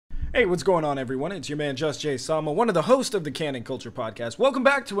Hey, what's going on, everyone? It's your man, JustJaySama, one of the hosts of the Canon Culture Podcast. Welcome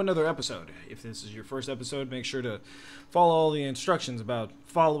back to another episode. If this is your first episode, make sure to follow all the instructions about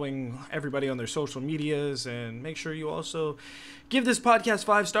following everybody on their social medias, and make sure you also give this podcast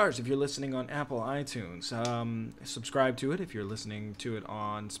 5 stars if you're listening on Apple iTunes. Subscribe to it if you're listening to it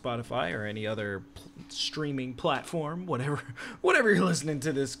on Spotify or any other streaming platform, whatever you're listening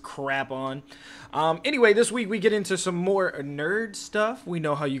to this crap on. Anyway, this week we get into some more nerd stuff. We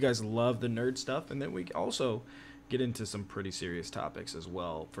know how you guys love the nerd stuff, and then we also get into some pretty serious topics as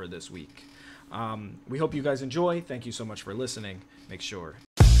well for this week. We hope you guys enjoy. Thank you so much for listening. Make sure.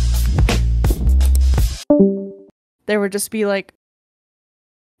 There would just be like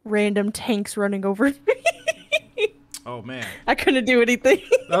random tanks running over me. Oh man, I couldn't do anything.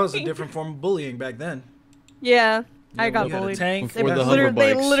 that was a different form of bullying back then. Yeah, I got we had a bullied. tank. They, Before the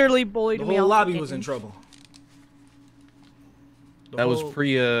they hoverbikes. literally bullied The me. whole off lobby the was in game. trouble. That was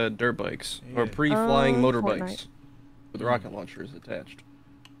pre dirt bikes or Yeah. pre flying motorbikes Fortnite. with rocket launchers attached.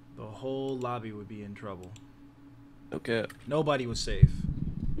 The whole lobby would be in trouble. Okay. Nobody was safe.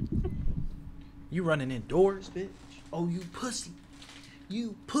 You running indoors, bitch? Oh, you pussy.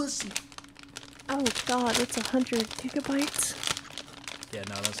 You pussy. Oh god, it's 100 gigabytes. Yeah,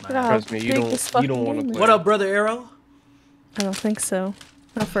 no, that's not. God. Trust me, you big this don't fucking want to game play. is. What up, brother Arrow? I don't think so.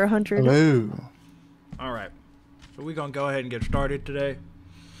 Not for 100. Hello. All right. So we're going to go ahead and get started today.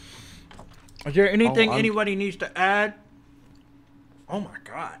 Is there anything anybody needs to add? Oh, my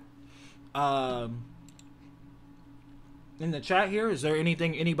God. In the chat here, is there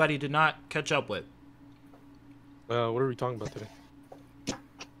anything anybody did not catch up with? What are we talking about today?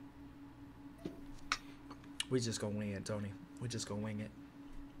 We just going to wing it, Tony. We just going to wing it.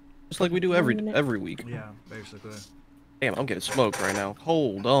 Just like we do every week. Yeah, basically. Damn, I'm getting smoked right now.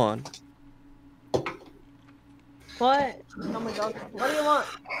 Hold on. What? Oh my god. What do you want?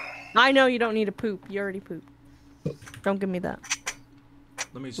 I know you don't need to poop. You already pooped. Don't give me that.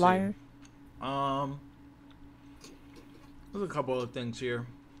 Let me see. Liar. There's a couple of things here.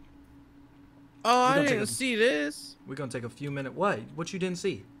 Oh, I gonna take didn't a- see this. We're going to take a few minutes. What you didn't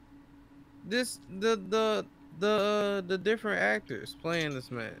see? This the different actors playing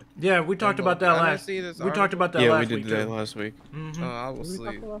this man. Yeah, we talked about that I didn't last. see this We talked article. about that Yeah, we last did week that too. last week. Mhm. Oh, I was What are we asleep.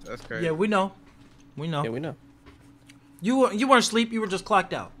 talking about? That's crazy. Yeah, we know. We know. Yeah, we know. You weren't asleep. You were just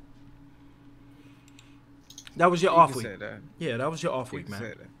clocked out. That was your You off can week. say that. Yeah, that was your off You week, can man. say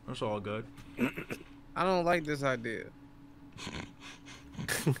that. That's all good. I don't like this idea.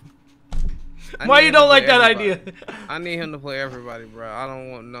 I Why need you him to don't like play that everybody. idea? I need him to play everybody, bro. I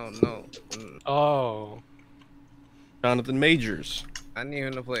don't want no. Oh. Jonathan Majors. I need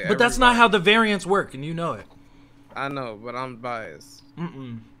him to play. But that's not how everybody. the variants work, and you know it. I know, but I'm biased.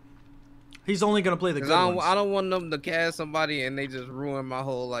 He's only gonna play the Cause good I ones. don't want them to cast somebody and they just ruin my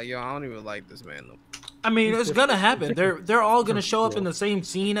whole like. Yo, I don't even like this man. No. I mean, it's gonna happen. They're all gonna show up in the same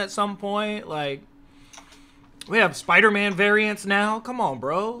scene at some point. Like, we have Spider-Man variants now. Come on,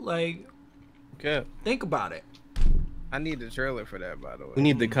 bro. Like, Okay. think about it. I need the trailer for that, by the way. We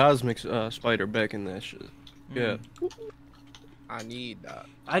need the cosmic spider back in that shit. Yeah. I need that.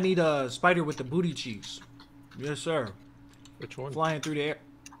 I need a spider with the booty cheeks. Yes, sir. Which one? Flying through the air.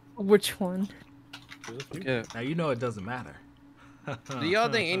 Which one? Okay. Now you know it doesn't matter. Do y'all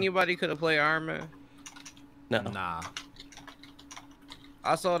think anybody could have played Iron Man? No. Nah.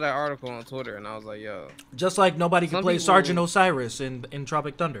 I saw that article on Twitter and I was like, yo, Just like nobody can Some play people- Sergeant Osiris in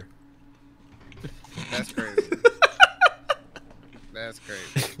Tropic Thunder. that's crazy. That's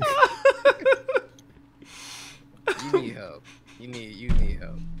crazy. You need help. You need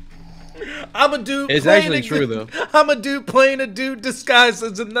help. I'm a dude. It's playing actually a true, dude- though. I'm a dude playing a dude disguised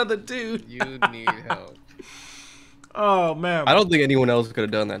as another dude. You need help. Oh man. I don't think anyone else could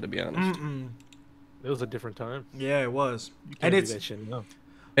have done that, to be honest. It was a different time. Yeah, it was. You And can't do it's that shit now.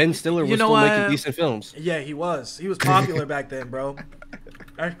 Ben Stiller You was know still what? making decent films. yeah, he was. He was popular back then, bro.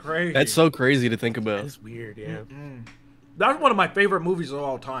 That's crazy. That's so crazy to think about. It's weird, yeah. That's one of my favorite movies of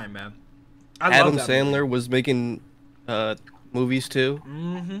all time, man. I Adam love that Sandler was making movies too.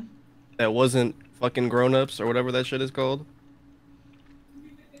 That wasn't fucking Grown Ups or whatever that shit is called.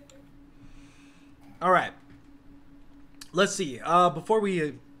 All right. Let's see. Before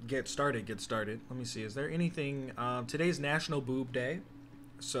we get started. Let me see. Is there anything? Today's National Boob Day,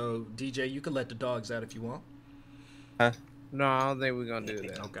 so DJ, you can let the dogs out if you want. Huh? No, I don't think we're gonna do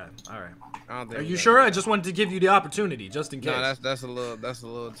that. Okay. All right. I don't think Are we're you gonna sure? do I that. just wanted to give you the opportunity, just in case. No, that's a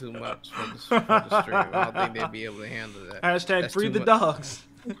little too much for the stream. I don't think they'd be able to handle that. Hashtag That's free too the much- dogs.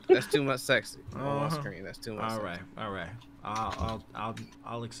 That's too much sexy on my Uh-huh. screen. That's too much. All sexy. right.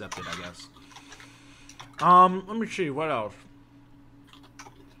 I'll accept it, I guess. Let me see what else.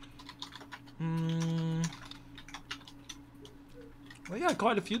 Well, yeah,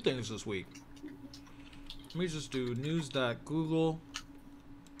 quite a few things this week. Let me just do news.google.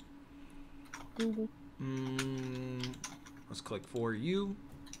 Google. Let's click for you.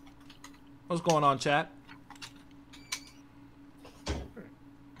 What's going on, chat?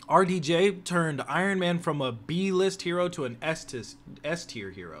 RDJ turned Iron Man from a B-list hero to an S-tier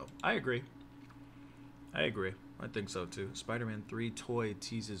hero. I agree. I think so too. Spider-Man 3 toy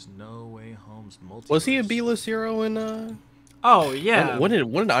teases No Way Home's multiverse. Was he a B-list hero in Oh yeah. when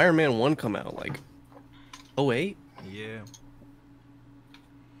did Iron Man 1 come out? Like 08? Yeah.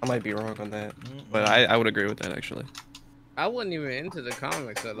 I might be wrong on that. But I would agree with that actually. I wasn't even into the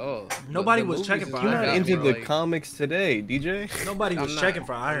comics at all. Nobody The was movies checking is for what You're Iron not got Man, me, into the like, comics today, DJ. Nobody I'm was not- checking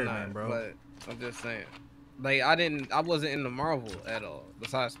for I'm Iron not, Man, bro. But I'm just saying. Like I wasn't into Marvel at all,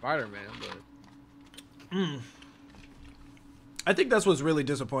 besides Spider-Man, but I think that's what's really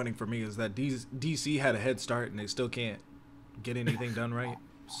disappointing for me is that DC had a head start and they still can't get anything done right.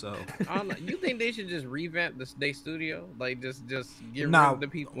 So I don't know. You think they should just revamp their studio? Like just get rid Nah, of the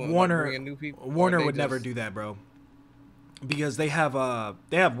people and Warner- bring in new people? Or Warner they would never just- do that, bro. Because they have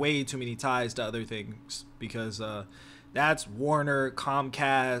way too many ties to other things. Because that's Warner,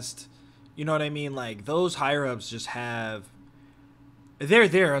 Comcast. You know what I mean? Like those higher ups just they're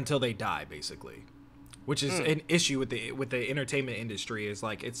there until they die, basically. Which is an issue with the entertainment industry. Is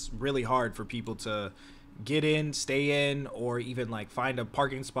like it's really hard for people to get in, stay in, or even like find a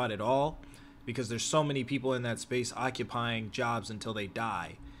parking spot at all, because there's so many people in that space occupying jobs until they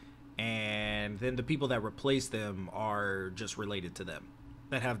die. And then the people that replace them are just related to them,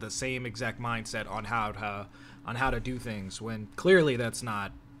 that have the same exact mindset on how to do things, when clearly that's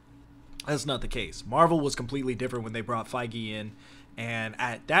not the case. Marvel was completely different when they brought Feige in, and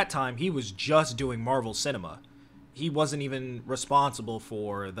at that time he was just doing Marvel Cinema. He wasn't even responsible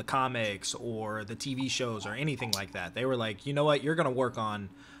for the comics or the TV shows or anything like that. They were like, you know what, you're gonna work on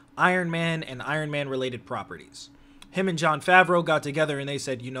Iron Man and Iron Man related properties. Him and Jon Favreau got together and they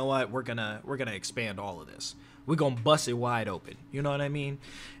said, you know what, we're gonna expand all of this. We're gonna bust it wide open. You know what I mean?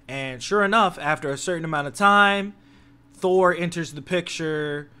 And sure enough, after a certain amount of time, Thor enters the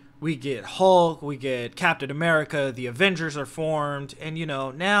picture. We get Hulk, we get Captain America, the Avengers are formed, and you know,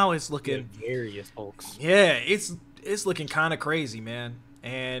 now it's looking various Hulks. Yeah, it's looking kind of crazy, man.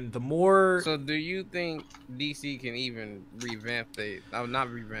 And the more So do you think DC can even revamp not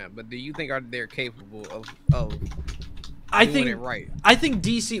revamp, but do you think they're capable of doing it right? I think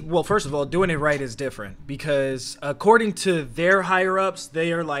DC, well, first of all, doing it right is different, because according to their higher ups,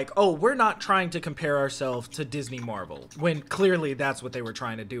 they are like, oh, we're not trying to compare ourselves to Disney Marvel, when clearly that's what they were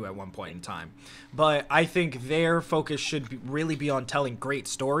trying to do at one point in time. But I think their focus should really be on telling great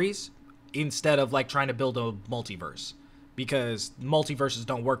stories instead of like trying to build a multiverse, because multiverses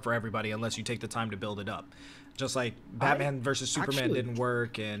don't work for everybody unless you take the time to build it up. Just like Batman versus Superman didn't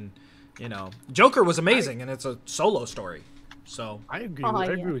work, and you know, Joker was amazing, and it's a solo story. So I agree. Oh, I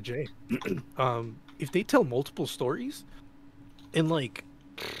yeah. agree with Jay. If they tell multiple stories, in like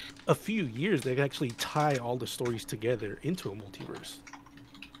a few years, they could actually tie all the stories together into a multiverse.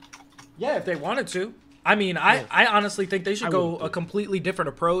 yeah, if they wanted to. I mean, I honestly think they should I go wouldn't do a it. completely different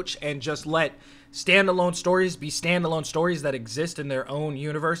approach and just let standalone stories be standalone stories that exist in their own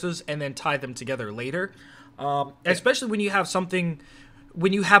universes, and then tie them together later. Especially when you have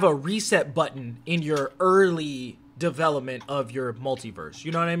when you have a reset button in your early development of your multiverse.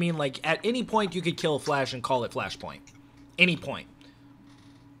 You know what I mean? Like at any point you could kill Flash and call it Flashpoint. Any point.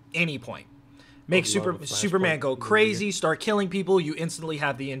 Make I love Flashpoint Superman go movie. crazy, start killing people, you instantly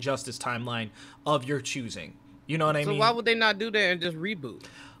have the Injustice timeline of your choosing. You know what I So mean? why would they not do that and just reboot?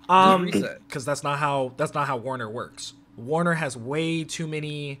 Just reset. Because that's not how Warner works. Warner has way too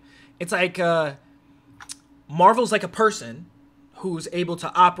many. It's like Marvel's like a person who's able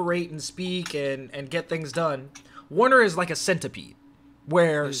to operate and speak and get things done. Warner is like a centipede,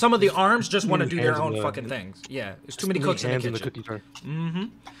 where some of the arms just want to do their hands in own the- fucking things. Yeah, there's too many cooks in the hands kitchen. cookie jar.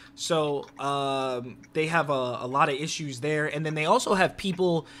 So they have a lot of issues there, and then they also have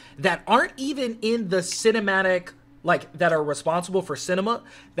people that aren't even in the cinematic, like that are responsible for cinema,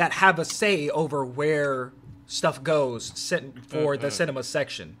 that have a say over where stuff goes for the cinema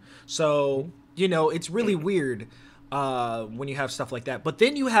section. So you know, it's really weird when you have stuff like that. But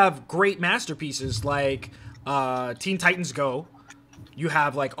then you have great masterpieces like Teen Titans Go. You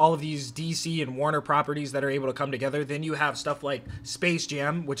have like all of these DC and Warner properties that are able to come together. Then you have stuff like Space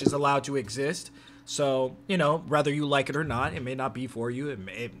Jam, which is allowed to exist. So, you know, whether you like it or not, it may not be for you.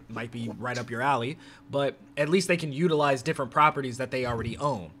 It might be right up your alley. But at least they can utilize different properties that they already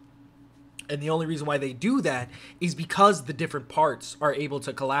own. And the only reason why they do that is because the different parts are able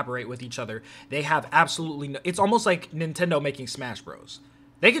to collaborate with each other. They have absolutely no... It's almost like Nintendo making Smash Bros.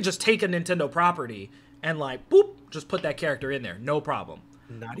 They could just take a Nintendo property and like, boop, just put that character in there. No problem.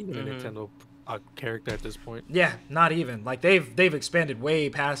 Not even a Nintendo character at this point. Yeah, not even. Like, they've expanded way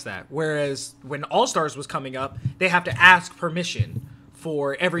past that. Whereas when All-Stars was coming up, they have to ask permission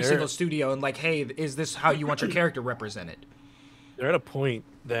for every single studio and like, hey, is this how you want your character represented? They're at a point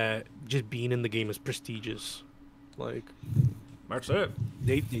that just being in the game is prestigious. Like, that's it.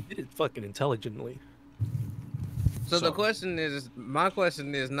 They did it fucking intelligently. So the question is, my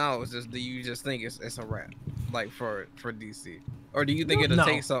question is now is just, do you just think it's a wrap, like for DC, or do you think it'll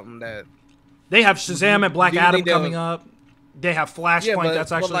take something that they have Shazam and Black Adam coming up? They have Flashpoint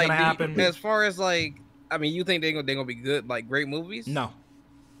that's actually like, gonna happen. As far as like, I mean, you think they're gonna be good, like great movies? No.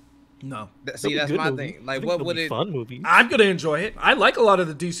 See, that's my thing. Like, what would it? Fun movies. I'm gonna enjoy it. I like a lot of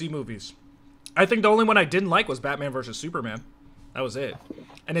the DC movies. I think the only one I didn't like was Batman versus Superman. That was it,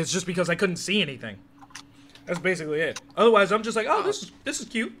 and it's just because I couldn't see anything. That's basically it. Otherwise, I'm just like, oh, this is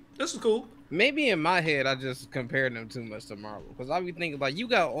cute. This is cool. Maybe in my head, I just compared them too much to Marvel because I be thinking like, you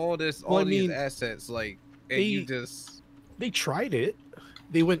got all these assets, like, and you just they tried it.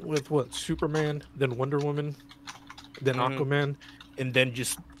 They went with what? Superman, then Wonder Woman, then Aquaman, and then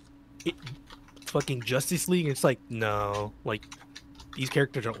just fucking Justice League. It's like, no, like these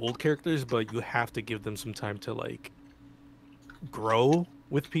characters are old characters, but you have to give them some time to like grow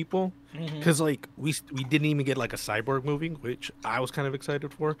with people. Because like we didn't even get like a Cyborg movie, which I was kind of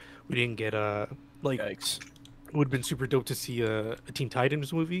excited for. We didn't get like Yikes. It would have been super dope to see a Teen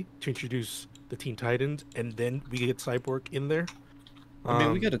Titans movie to introduce the Teen Titans, and then we get Cyborg in there. I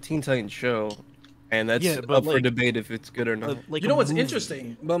mean, we got a Teen Titans show, and that's up like, for debate if it's good or not. Like you know what's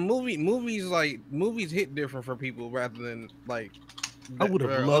interesting? But movies hit different for people rather than like. I would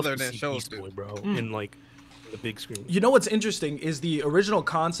have loved to than see shows Beast Boy, bro, in like the big screen. You know what's interesting is the original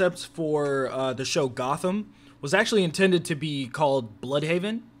concept for the show Gotham was actually intended to be called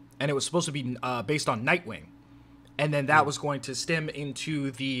Bloodhaven, and it was supposed to be based on Nightwing, and then that was going to stem into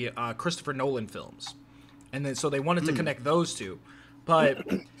the Christopher Nolan films, and then so they wanted to connect those two, but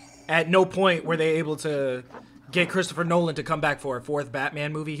at no point were they able to get Christopher Nolan to come back for a fourth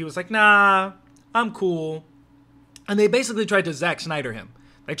Batman movie. He was like, nah, I'm cool. And they basically tried to Zack Snyder him.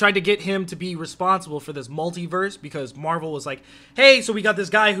 They tried to get him to be responsible for this multiverse because Marvel was like, hey, so we got this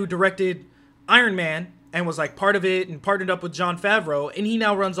guy who directed Iron Man and was like part of it and partnered up with Jon Favreau, and he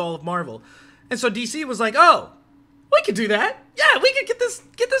now runs all of Marvel. And so DC was like, oh, we could do that. Yeah, we could get this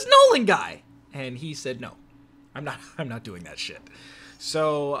Nolan guy. And he said, no, I'm not doing that shit.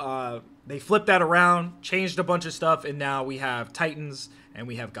 So they flipped that around, changed a bunch of stuff, and now we have Titans and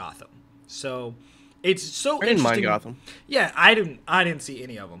we have Gotham. So it's so interesting. I didn't mind Gotham. Yeah, I didn't see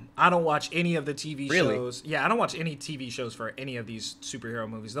any of them. I don't watch any of the TV shows. Yeah, I don't watch any TV shows for any of these superhero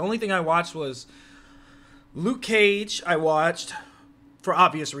movies. The only thing I watched was Luke Cage. I watched for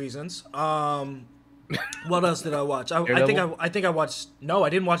obvious reasons. What else did I watch? I think I watched. No, I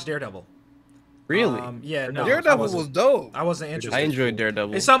didn't watch Daredevil. Really? Yeah, no. Daredevil was dope. I wasn't interested. I enjoyed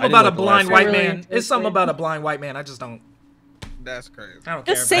Daredevil. It's something about a blind white man. It's something about a blind white man. I just don't. That's crazy. I don't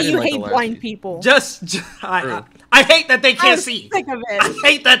care. Just say you hate blind people. I hate that they can't see. Sick of it. I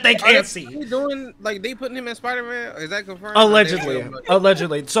hate that they can't see. They doing like they putting him in Spider-Man? Is that confirmed?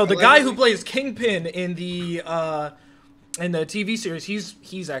 Allegedly. So the guy who plays Kingpin in the TV series,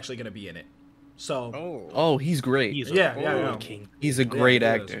 he's actually gonna be in it. So. Oh, he's great. Yeah. He's a great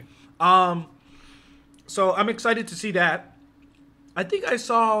actor. So I'm excited to see that. I think I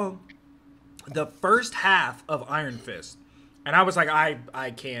saw the first half of Iron Fist, and I was like,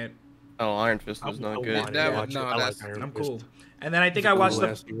 I can't. Oh, Iron Fist was not good. I'm cool. And then I think I watched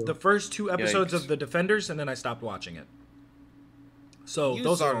the first 2 episodes of The Defenders, and then I stopped watching it. So you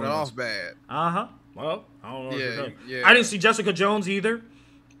those started are off bad. Well, I don't know. Yeah. I didn't see Jessica Jones either.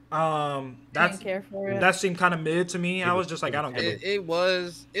 Didn't care for it. That seemed kind of mid to me. I was just like, I don't get it. It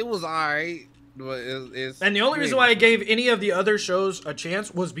was alright. And the only reason why I gave any of the other shows a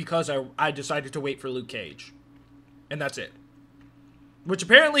chance was because I decided to wait for Luke Cage. And that's it. Which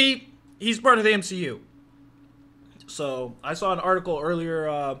apparently, he's part of the MCU. So, I saw an article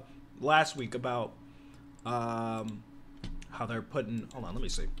earlier last week about how they're putting... Hold on, let me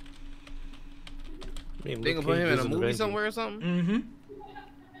see. They gonna put him in a movie somewhere or something? Mm-hmm.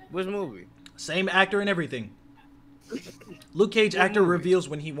 Which movie? Same actor and everything. Luke Cage actor reveals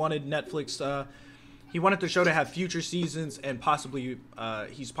when he wanted Netflix, he wanted the show to have future seasons and possibly,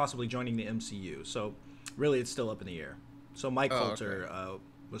 he's possibly joining the MCU. So, really, it's still up in the air. So, Mike Coulter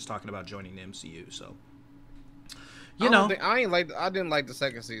was talking about joining the MCU. So, I didn't like the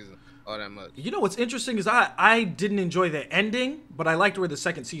second season all that much. You know what's interesting is I didn't enjoy the ending, but I liked where the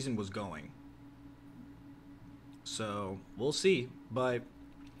second season was going. So we'll see, but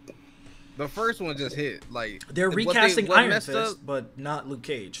the first one just hit like they're recasting Iron Fist, but not Luke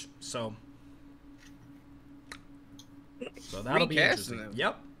Cage. So that'll be interesting. Him.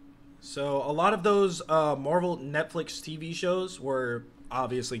 Yep. So a lot of those Marvel Netflix TV shows were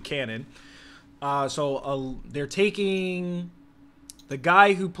obviously canon. So they're taking the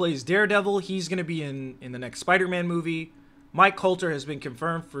guy who plays Daredevil. He's going to be in the next Spider-Man movie. Mike Coulter has been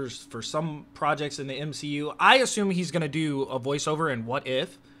confirmed for some projects in the MCU. I assume he's going to do a voiceover in What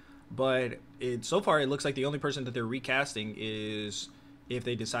If, but so far it looks like the only person that they're recasting is if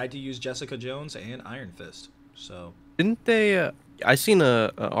they decide to use Jessica Jones and Iron Fist. So didn't they? I seen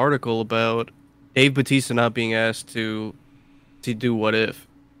a article about Dave Bautista not being asked to do What If.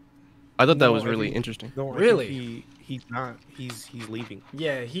 I thought that was really interesting. No, really? He's not. He's leaving.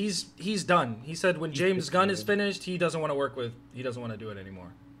 Yeah, he's done. He said when James Gunn is finished, he doesn't want to do it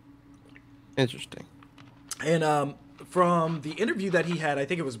anymore. Interesting. And from the interview that he had, I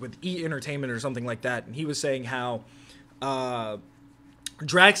think it was with E! Entertainment or something like that, and he was saying how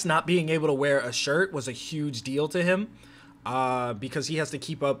Drax not being able to wear a shirt was a huge deal to him, because he has to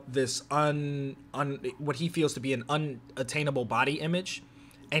keep up this what he feels to be an unattainable body image,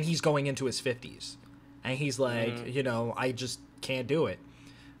 and he's going into his 50s. And he's like, I just can't do it.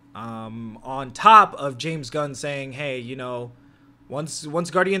 On top of James Gunn saying, hey,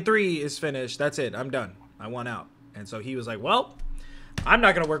 once Guardian 3 is finished, that's it. I'm done. I want out. And so he was like, well, I'm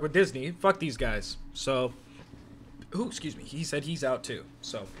not going to work with Disney. Fuck these guys. So, excuse me. He said he's out too.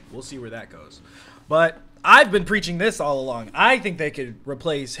 So we'll see where that goes. But I've been preaching this all along. I think they could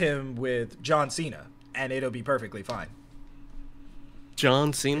replace him with John Cena, and it'll be perfectly fine.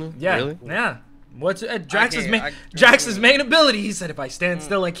 John Cena? Yeah. Really? Yeah. What's Drax's main ability? He said, "If I stand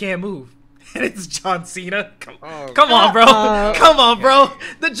still, I can't move." And it's John Cena. Come on, bro. Come on, bro.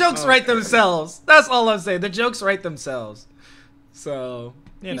 The jokes write themselves. That's all I'm saying. The jokes write themselves. So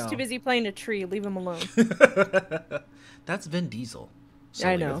he's too busy playing a tree. Leave him alone. That's Vin Diesel. So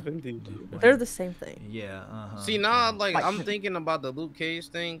I know. They're the same thing. Yeah. See, now I'm thinking about the Luke Cage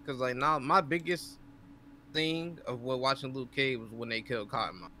thing, because like now my biggest thing of watching Luke Cage was when they killed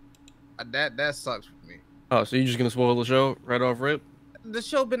Cottonmouth. That sucks for me. Oh, so you're just gonna spoil the show right off rip? The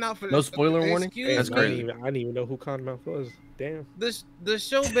show been out for no spoiler warning. That's crazy. I didn't even know who Cottonmouth was. Damn. The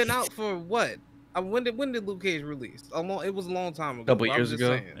show been out for what? When did Luke Cage release? It was a long time ago. Couple years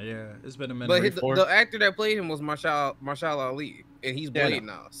ago. Saying. Yeah, it's been a minute. But the actor that played him was Marshall Ali, and he's Blade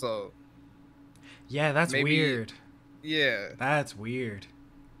now. So yeah, that's weird. Yeah, that's weird.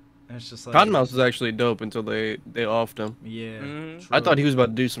 It's just like Cottonmouth was actually dope until they offed him. Yeah, I thought he was about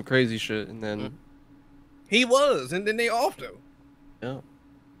to do some crazy shit, and then he was, and then they offed him. Yeah.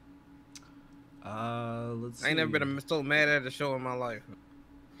 Let's see. I ain't never been so mad at a show in my life.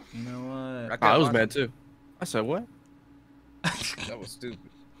 You know what? I was mad too. I said what? That was stupid.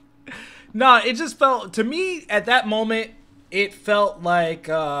 Nah, it just felt to me at that moment. It felt like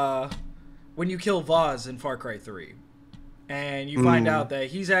when you kill Vaz in Far Cry 3. And you find out that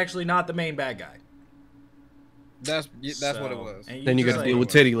he's actually not the main bad guy. That's what it was. Then you got to deal with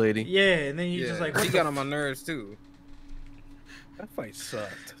Titty Lady. Yeah, and then you just like... He got on my nerves, too. That fight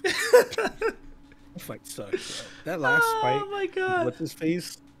sucked. That fight sucked, bro. That last fight... Oh, my God. What's his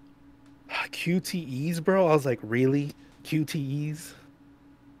face? QTEs, bro? I was like, really? QTEs?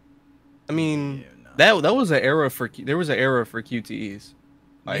 I mean, that was an era for... There was an era for QTEs.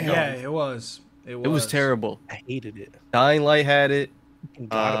 Yeah, it was. It was terrible. I hated it. Dying Light had it.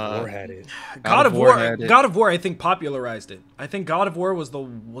 God of War had it. God of War, I think popularized it. I think God of War was the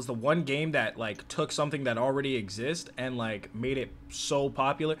one game that like took something that already exists and like made it so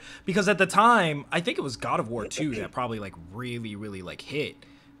popular. Because at the time, I think it was God of War 2 that probably like really like hit.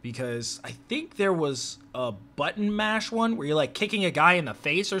 Because I think there was a button mash one where you're like kicking a guy in the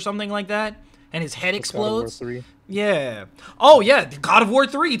face or something like that, and his head explodes. God of War 3. Yeah. Oh yeah, God of War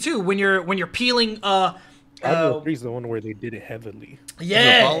 3 too. When you're peeling God of War 3 is the one where they did it heavily.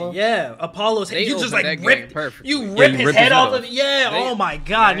 Yeah, Apollo? yeah. Apollo's head. You just like rip his head off of it. Yeah. Oh my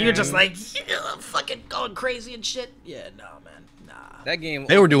God. And you're just like fucking going crazy and shit. Yeah. No, man. Nah. That game.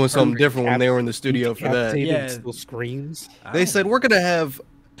 They were doing something different when they were in the studio for that. Yeah. Still screams. They said we're gonna have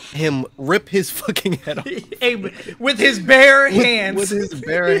him rip his fucking head off with his bare hands. With his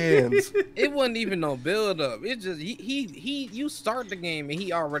bare hands. It wasn't even no build up. It just you start the game and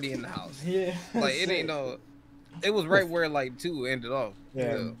he already in the house. Yeah. Like it ain't no. It was right where like 2 ended off.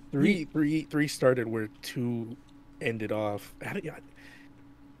 Yeah. Three started where 2 ended off.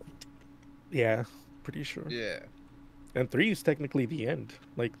 Yeah, pretty sure. Yeah. And 3 is technically the end.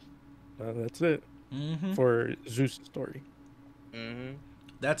 Like, that's it for Zeus' story.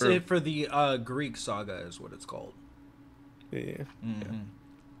 That's it for the Greek saga, is what it's called. Yeah.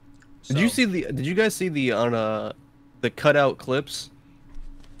 So, Did you guys see the cutout clips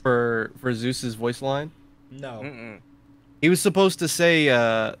for Zeus's voice line? No. He was supposed to say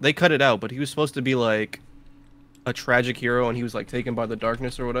they cut it out, but he was supposed to be like a tragic hero, and he was like taken by the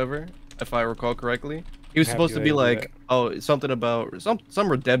darkness or whatever, if I recall correctly. He was supposed to be like, oh, something about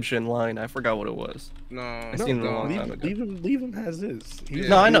some redemption line. I forgot what it was. No, I seen it a long time ago. Leave him as is.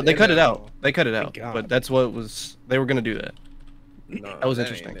 No, I know they cut it out. They cut it out, God. but that's what was. They were gonna do that. No, That was ain't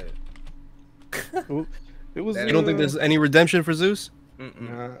interesting. it. It was. You You don't think there's any redemption for Zeus?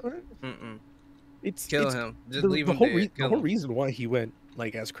 Nah, it's Kill it's, him. Just the, leave the him whole dead. the Kill whole him. reason why he went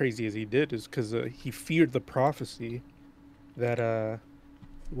like as crazy as he did is because he feared the prophecy that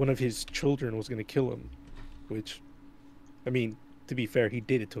one of his children was gonna kill him, which, I mean, to be fair, he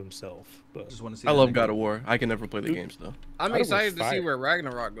did it to himself. But Just want to see. I that love thing. God of War. I can never play the Dude. games though. I'm God of War's excited to see fire. where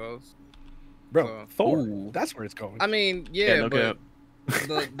Ragnarok goes. bro, Thor, Ooh. that's where it's going. I mean, Yeah, yeah, no but cap.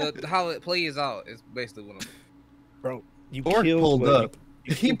 the how it plays out is basically what I'm. Bro, you Thor killed pulled like, up.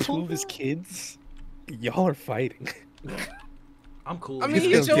 You He killed 2 pulled of his up. kids. Y'all are fighting. I'm cool. I with mean, it.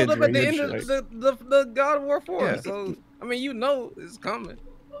 he Those showed kids up at the are end good of shit. the God of War 4. Yeah. So I mean, you know it's coming.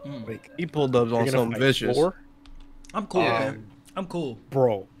 Like, He pulled up you're on gonna something fight vicious. Thor? I'm cool, Yeah. man. I'm cool.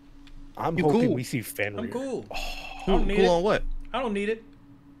 Bro, I'm You hoping cool? we see Fenrir. I'm cool. I Cool, don't need cool it. on what? I don't need it.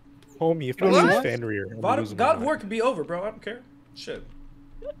 Homie, if I What? see Fenrir, I'm God losing of, my God of mind. War can be over, bro. I don't care. Shit.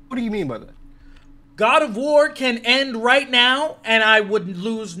 What do you mean by that? God of War can end right now, and I would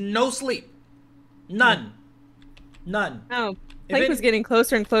lose no sleep. None. None. No, If Plank it- was getting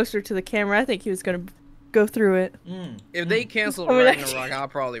closer and closer to the camera. I think he was gonna go through it. If they cancel Oh, that- Ragnarok, I'll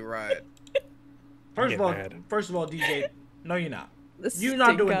probably ride. First of all, mad. DJ, no, you're not. The You're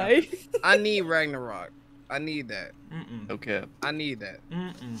not stink doing guy. I need Ragnarok. I need that. No cap. I need that.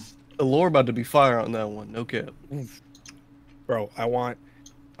 The lore about to be fire on that one. No cap. Bro, I want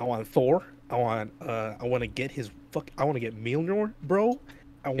Thor. I want to get I want to get Mjolnir, bro.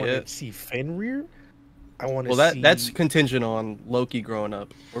 I want Yeah. to see Fenrir. I want to Well, see. that's contingent on Loki growing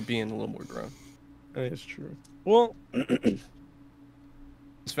up or being a little more grown. It's true. Well,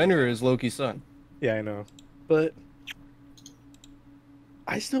 Fenrir is Loki's son. yeah, I know, but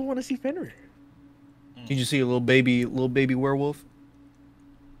I still want to see Fenrir. Did you see a little baby werewolf?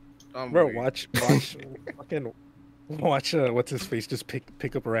 I'm Bro, weak. watch, fucking watch. What's his face? Just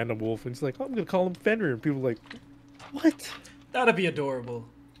pick up a random wolf and he's like, oh, I'm gonna call him Fenrir, and people are like, what? That'd be adorable.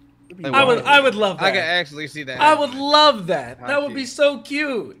 Hey, I would love that. I can actually see that. I would love that. How That would be cute. so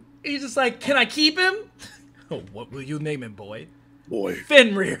cute. He's just like, can I keep him? Oh, what will you name him, boy? Boy,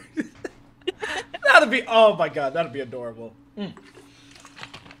 Fenrir. That'd be, oh my god, that'd be adorable.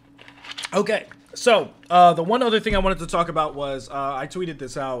 Okay, so the one other thing I wanted to talk about was I tweeted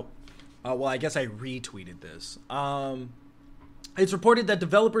this out. Well, I guess I retweeted this. It's reported that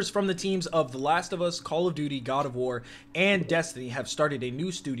developers from the teams of The Last of Us, Call of Duty, God of War, and Destiny have started a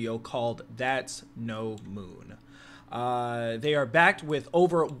new studio called That's No Moon. They are backed with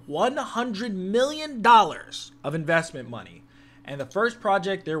over $100 million of investment money. And the first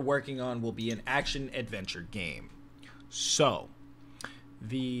project they're working on will be an action-adventure game. So,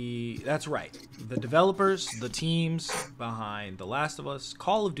 that's right. The developers, the teams behind The Last of Us,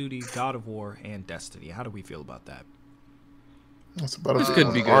 Call of Duty, God of War, and Destiny. How do we feel about that? It's about This a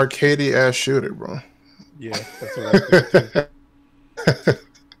could be good. arcadey ass shooter, bro. yeah, that's what I think.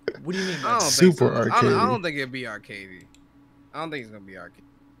 What do you mean? I don't Super think so. I arcadey. don't think it'd be arcadey. I don't think it's gonna be arcade.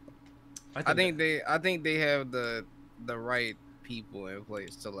 I think they have the right people in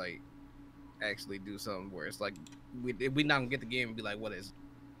place to like actually do something where it's like we not gonna get the game and be like, what is?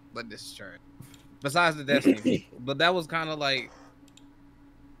 Let this turn. Besides the Destiny people, but that was kind of like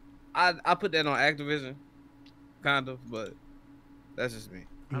I put that on Activision, kind of, but that's just me.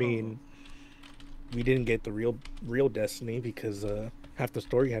 I mean, we didn't get the real Destiny because half the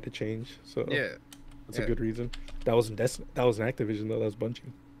story had to change. So Yeah, that's a good reason. That wasn't Destiny. That was an Activision though. That was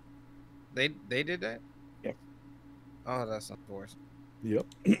Bungie. they did that. Yep. Oh, that's unfortunate. Yep.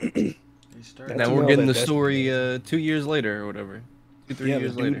 Now That's we're well getting that the Destiny story is. 2 years later or whatever. 2-3 Yeah,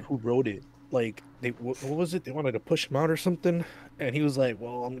 years the dude later. who wrote it, like what was it? They wanted to push him out or something, and he was like,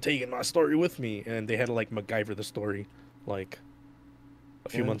 "Well, I'm taking my story with me," and they had to like MacGyver the story, like a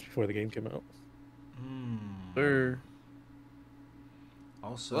few months before the game came out. Sure.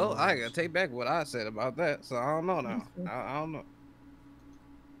 Also, Well, I gotta take back what I said about that, so I don't know now. I don't know.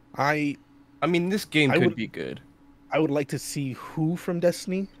 I mean, this game I could would- be good. would like to see who from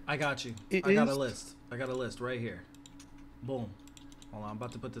Destiny. I got you. It I got a is- list. I got a list right here. Boom. Hold on, I'm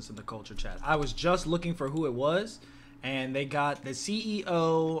about to put this in the culture chat. I was just looking for who it was, and they got the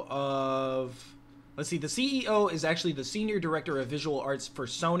CEO of... Let's see, the CEO is actually the Senior Director of Visual Arts for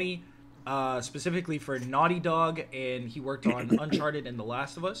Sony, specifically for Naughty Dog, and he worked on Uncharted and The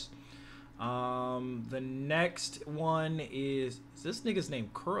Last of Us. The next one is this nigga's name?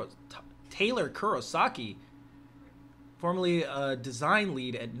 Taylor Kurosaki, formerly a design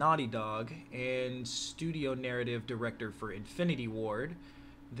lead at Naughty Dog and studio narrative director for Infinity Ward.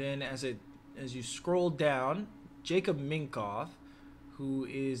 Then as you scroll down, Jacob Minkoff, who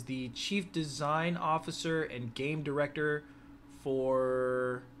is the chief design officer and game director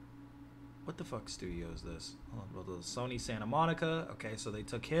for... What the fuck studio is this? Oh, the Sony Santa Monica. Okay, so they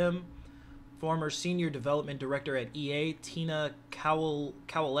took him. Former senior development director at EA, Tina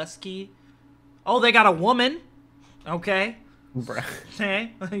Kowaleski. Oh, they got a woman. Okay.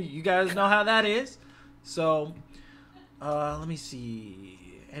 Hey, you guys know how that is. So, let me see.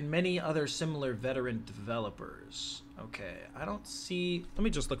 And many other similar veteran developers. Okay, I don't see... Let me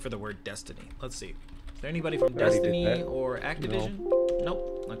just look for the word Destiny. Let's see. Is there anybody from Destiny or Activision? No.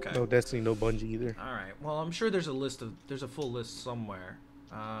 Nope. Okay. No Destiny, no Bungie either. All right. Well, I'm sure there's a full list somewhere.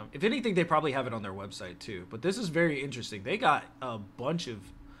 If anything, they probably have it on their website too. But this is very interesting. They got a bunch of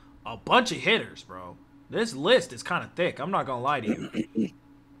hitters, bro. This list is kind of thick. I'm not gonna lie to you.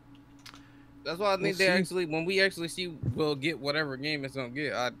 That's why I think when we actually see, we'll get whatever game it's gonna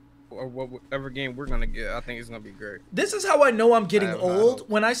get, or whatever game we're gonna get. I think it's gonna be great. This is how I know I'm getting old,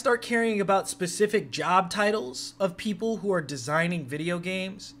 when I start caring about specific job titles of people who are designing video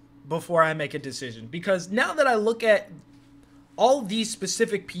games before I make a decision. Because now that I look at all these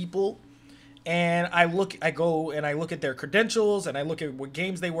specific people, and I go and I look at their credentials, and I look at what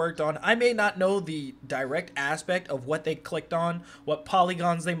games they worked on, I may not know the direct aspect of what they clicked on, what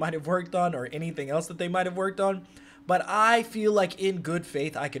polygons they might have worked on, or anything else that they might have worked on, but I feel like in good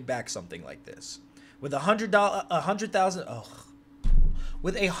faith I could back something like this with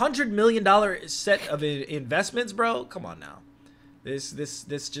with $100 million set of investments, bro. Come on now,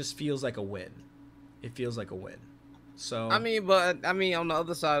 this just feels like a win. It feels like a win. So I mean, on the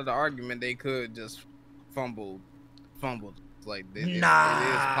other side of the argument, they could just fumble. Like it is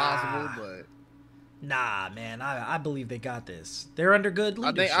possible, but nah, man, I believe they got this. They're under good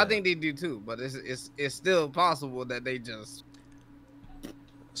leadership. I think they do too, but it's still possible that they just.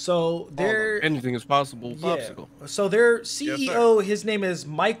 So anything is possible. Popsicle. So their CEO, his name is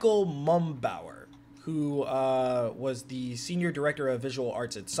Michael Mumbauer, who was the senior director of visual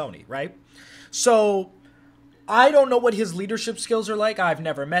arts at Sony, right? So I don't know what his leadership skills are like. I've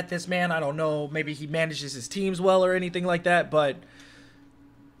never met this man. I don't know. Maybe he manages his teams well or anything like that. But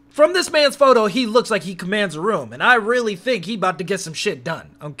from this man's photo, he looks like he commands a room. And I really think he about to get some shit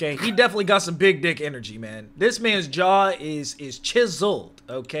done. Okay? He definitely got some big dick energy, man. This man's jaw is chiseled.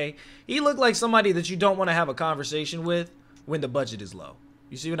 Okay? He looked like somebody that you don't want to have a conversation with when the budget is low.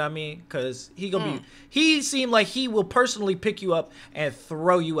 You see what I mean? Because he seemed like he will personally pick you up and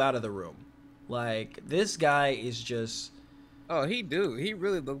throw you out of the room. Like, this guy is just... Oh, he do. He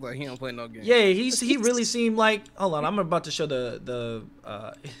really looked like he don't play no games. Yeah, he really seemed like... Hold on, I'm about to show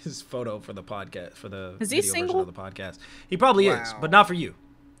his photo for the podcast, for the video version of the podcast. He probably is, but not for you.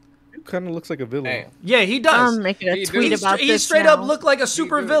 He kind of looks like a villain. Hey. Yeah, he does. I'm making a tweet about this. He straight up looked like a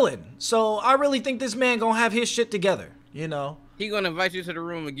super villain. So I really think this man gonna have his shit together, you know? He gonna invite you to the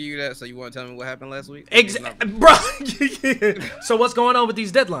room and give you that, so you want to tell me what happened last week? Bro. So what's going on with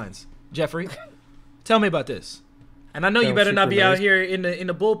these deadlines, Jeffrey? Tell me about this. And I know you better not be out here in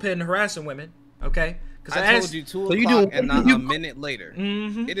the bullpen harassing women, okay? Because I told you 2 o'clock and not a minute later.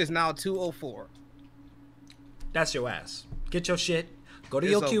 It is now 2:04. That's your ass. Get your shit. Go to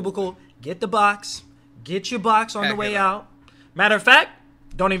your cubicle. Get the box. Get your box on the way out. Matter of fact,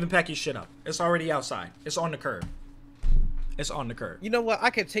 don't even pack your shit up. It's already outside. It's on the curb. It's on the curb. You know what? I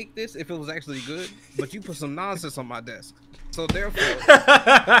could take this if it was actually good, but you put some nonsense on my desk. So therefore,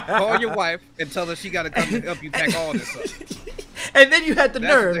 call your wife and tell her she got to come and help you pack all this up. And then you had the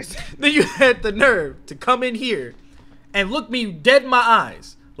nerve. Then you had the nerve to come in here and look me dead in my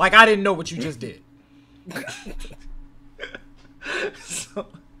eyes like I didn't know what you just did. So,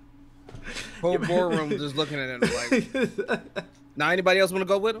 whole boardroom just looking at it like. Now, anybody else want to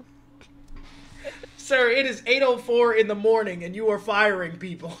go with him? Sir, it is 8:04 in the morning and you are firing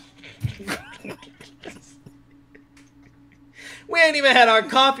people. We ain't even had our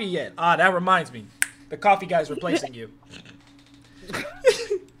coffee yet. Ah, that reminds me. The coffee guy's replacing you.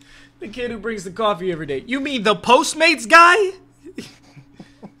 The kid who brings the coffee every day. You mean the Postmates guy?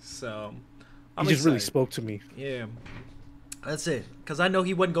 So, he just really spoke to me. Yeah. That's it. Because I know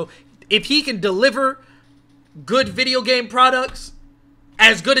he wouldn't go. If he can deliver good video game products,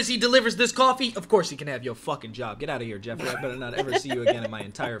 as good as he delivers this coffee, of course he can have your fucking job. Get out of here, Jeffrey. I better not ever see you again in my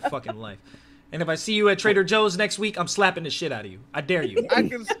entire fucking life. And if I see you at Trader Joe's next week, I'm slapping the shit out of you. I dare you.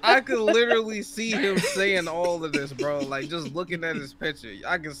 I could literally see him saying all of this, bro. Like, just looking at his picture,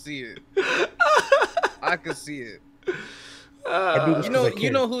 I can see it. I can see it. You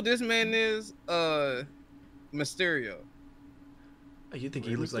know who this man is? Mysterio. You think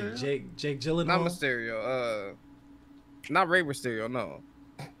he looks like Jake Gyllenhaal? Not Mysterio. Not Rey Mysterio. No.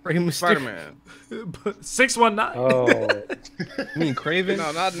 Spider-Man. 619. Oh, You mean Craven?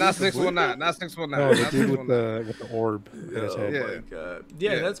 No, not 619. Not 619. no, the Not dude 619. with the orb in his head. Yeah. my God.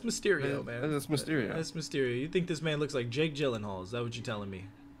 Yeah, that's Mysterio, man. That's Mysterio. That's Mysterio. You think this man looks like Jake Gyllenhaal? Is that what you're telling me?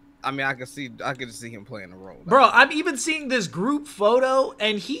 I mean, I could see him playing a role. Bro, I'm even seeing this group photo,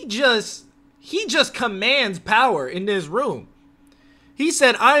 and he just commands power in this room. He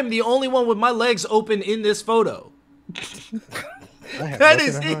said, "I am the only one with my legs open in this photo." That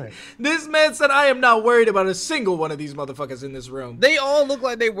is it. This man said, "I am not worried about a single one of these motherfuckers in this room." They all look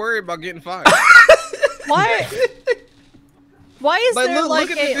like they worried about getting fired. Why? Why is Like, there look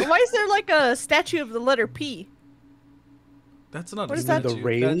why is there like a statue of the letter P? That's not What a is that? statue. The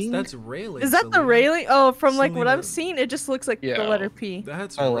railing? That's railing. Is that the Selena. railing? Oh, from like what Selena. I'm seeing, it just looks like Yeah. the letter P.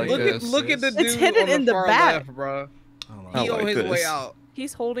 That's I like railing, this. Look at the sis. dude It's hidden on in the far back. left, bro. Hold on. I He on like his way this. out.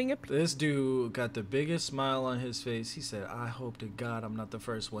 He's holding a P. This dude got the biggest smile on his face. He said, "I hope to God I'm not the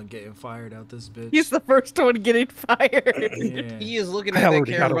first one getting fired out this bitch." He's the first one getting fired. Yeah. He is looking I at that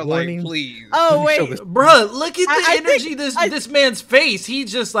already got a camera like, warning. please. Oh Let me show wait, this- Bruh, look at the I energy think- this man's face.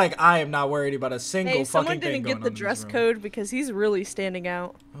 He's just like, I am not worried about a single hey, fucking someone thing didn't going get the on in dress this room. code because he's really standing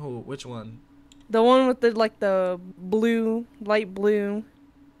out. Oh, which one? The one with the the blue, light blue,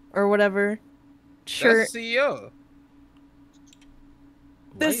 or whatever shirt. That's the CEO.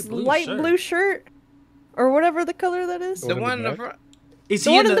 This blue light shirt. blue shirt, or whatever the color that is. The one in the front. Is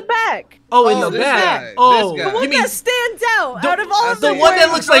The he one in the back. Oh, in Oh, the this back. guy. Oh, This guy. The one you mean that stands out out of all that's of the them. one that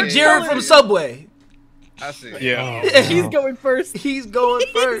wearing looks like dark Jared from colors. Subway? I see. Yeah. He's going first. He's going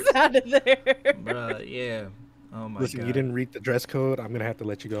He's first. out of there. Bruh, yeah. Oh my Listen, God. you didn't read the dress code. I'm gonna have to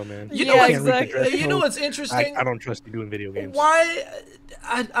let you go, man. You Yeah, know what's, can't read the exactly. dress You know code. what's interesting? I don't trust you doing video games. Why?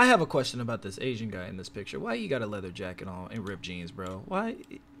 I have a question about this Asian guy in this picture. Why you got a leather jacket on and ripped jeans, bro? Why?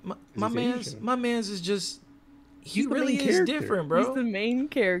 My man's is just. He He's the really main is character. different, bro. He's the main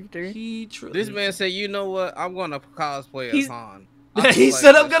character. He truly. This man said, "You know what? I'm gonna cosplay as He's- Han." He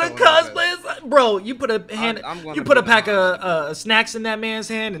said, "I'm gonna cosplay as." Bro, you put a hand. I'm gonna You put a be pack Han. of snacks in that man's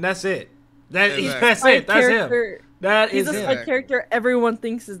hand, and that's it. Exactly. That's My it. That's him. character. That He's is a him. side character everyone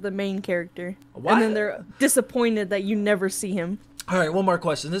thinks is the main character. Why? And then they're disappointed that you never see him. All right, one more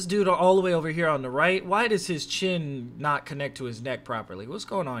question. This dude all the way over here on the right. Why does his chin not connect to his neck properly? What's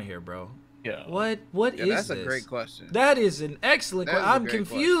going on here, bro? Yeah. What Yeah, is that's this? a great question. That is an excellent That is question. a I'm great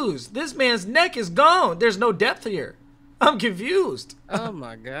confused. This man's neck is gone. There's no depth here. I'm confused. Oh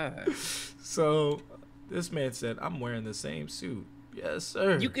my god. So, this man said, "I'm wearing the same suit." Yes,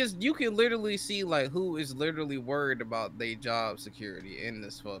 sir. You can literally see like who is literally worried about their job security in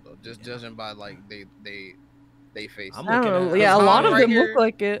this photo, just judging by like they face. I'm I don't looking know. at- Yeah, a Han lot of right them here. look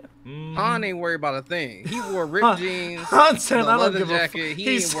like it. Mhm. Han ain't worried about a thing. He wore ripped jeans, Han said, the "I don't leather give a jacket. fuck." He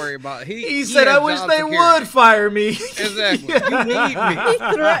ain't worried about. He said, has "I wish job they security." would fire me." Exactly. You need me.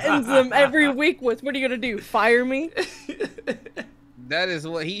 He threatens them every week with, "What are you gonna do? Fire me?" That is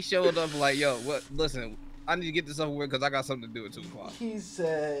what he showed up like. Yo, what? Listen, I need to get this over with because I got something to do at 2:00. He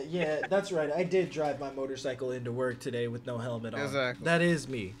said, "Yeah, that's right. I did drive my motorcycle into work today with no helmet on." Exactly. That is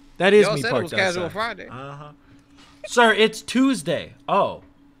me. That is Y'all me said it parked was casual outside. Friday. Uh-huh. Sir, it's Tuesday. Oh.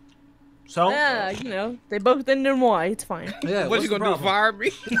 So? Yeah, you know, they both end in Y. It's fine. Yeah, What you gonna do? Fire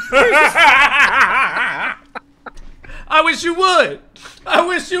me? I wish you would. I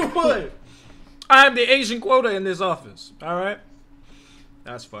wish you would. I'm the Asian quota in this office. All right?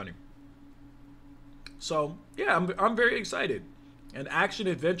 That's funny. So, yeah, I'm very excited. An action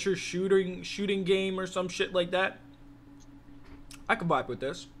adventure shooting game or some shit like that. I could vibe with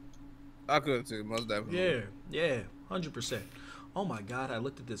this. I could too, most definitely. Yeah, 100%. Oh my god, I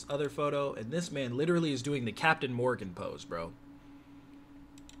looked at this other photo, and this man literally is doing the Captain Morgan pose, bro.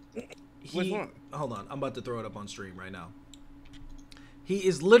 Which one? Hold on, I'm about to throw it up on stream right now. He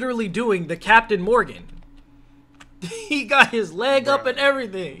is literally doing the Captain Morgan. He got his leg up and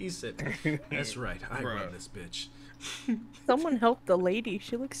everything. He said, "That's right, I run this bitch." Someone help the lady.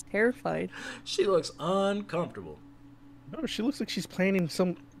 She looks terrified. She looks uncomfortable. No, she looks like she's planning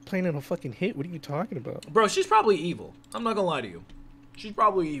a fucking hit. What are you talking about? Bro, she's probably evil. I'm not gonna lie to you. She's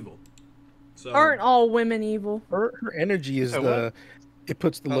probably evil. So, Aren't all women evil? Her energy is What? it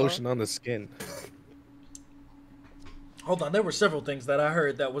puts the lotion on the skin. Hold on, there were several things that I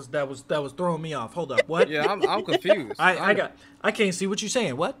heard that was throwing me off. Hold up, what? Yeah, I'm confused. I can't see what you're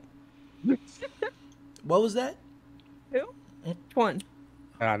saying. What? What was that? Who? Which one?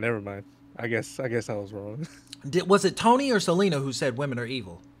 Ah, never mind. I guess I was wrong. Was it Tony or Selena who said women are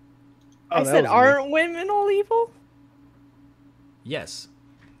evil? I said, aren't women all evil? Yes.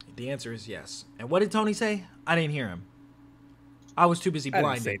 The answer is yes. And what did Tony say? I didn't hear him. I was too busy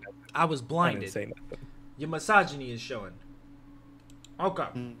blinded. I was blinded. I didn't say nothing. Your misogyny is showing. Okay.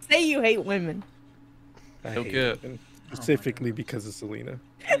 Say you hate women. I Don't hate get- women, specifically because of Selena.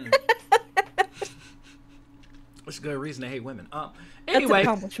 That's a good reason to hate women. That's Anyway, an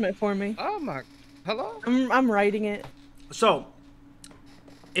accomplishment for me. Oh my, hello. I'm writing it. so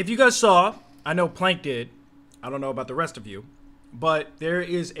if you guys saw, I know Plank did. I don't know about the rest of you, but there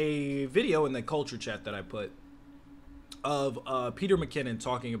is a video in the culture chat that I put of Peter McKinnon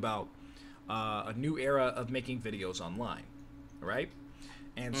talking about a new era of making videos online, right?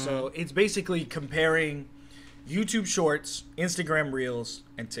 And so it's basically comparing YouTube Shorts, Instagram Reels,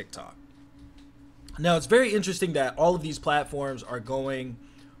 and TikTok. Now, it's very interesting that all of these platforms are going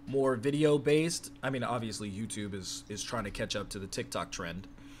more video based. I mean, obviously YouTube is trying to catch up to the TikTok trend,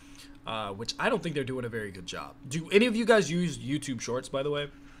 which I don't think they're doing a very good job. Do any of you guys use YouTube Shorts, by the way?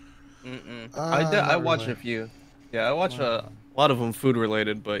 I watch really. a few. Yeah, I watch a lot of them food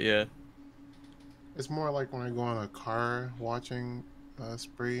related, but yeah. It's more like when I go on a car watching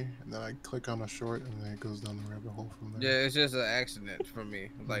spree, and then I click on a short, and then it goes down the rabbit hole from there. Yeah, it's just an accident for me.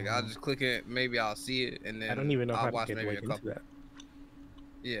 Like I'll just click it, maybe I'll see it, and then I don't even know I'll how to watch get maybe like a into couple. that.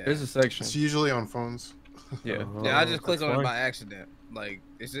 Yeah, There's a section. It's usually on phones. Yeah. yeah. I just click that's on it fine. by accident. Like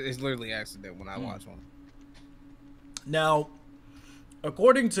it's literally accident when I watch one. Now,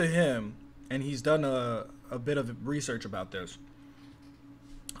 according to him, and he's done a bit of research about this,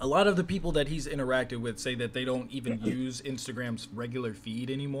 a lot of the people that he's interacted with say that they don't even use Instagram's regular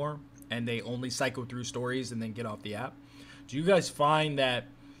feed anymore, and they only cycle through stories and then get off the app. Do you guys find that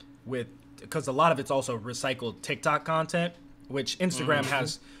because a lot of it's also recycled TikTok content, which Instagram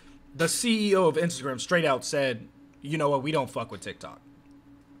has, the CEO of Instagram straight out said, you know what, we don't fuck with TikTok.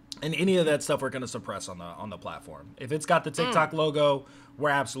 And any of that stuff we're going to suppress on the platform. If it's got the TikTok logo, we're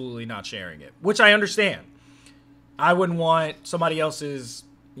absolutely not sharing it, which I understand. I wouldn't want somebody else's,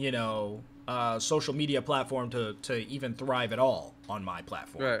 social media platform to even thrive at all on my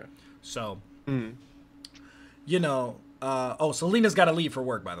platform. Right. So, Selena's got to leave for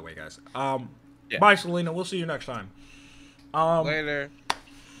work, by the way, guys. Bye, Selena. We'll see you next time. Later.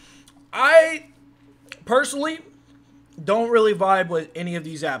 I personally don't really vibe with any of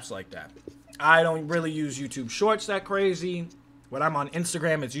these apps like that. I don't really use YouTube Shorts that crazy. When I'm on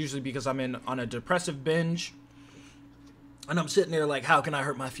Instagram, it's usually because I'm on a depressive binge. And I'm sitting there like, how can I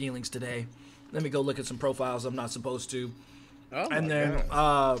hurt my feelings today? Let me go look at some profiles I'm not supposed to. Oh And my then,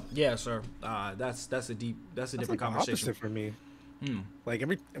 God. yeah, sir. That's a different like conversation. opposite for me. Like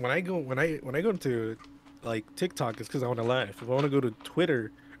when I go into like TikTok, it's because I want to laugh. If I want to go to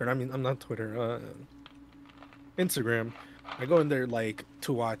Twitter, or I mean, I'm not Twitter, Instagram, I go in there like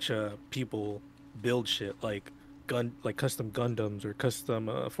to watch people build shit, like custom Gundams or custom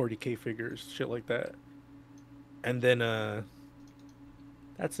 40K figures, shit like that. And then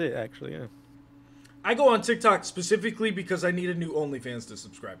that's it, actually. Yeah. I go on TikTok specifically because I need a new OnlyFans to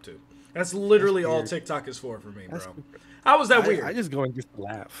subscribe to. That's literally all weird. TikTok is for me, bro. That's- How was that weird? I just go in just to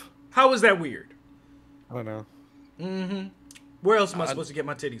laugh. How was that weird? I don't know. Where else am I supposed to get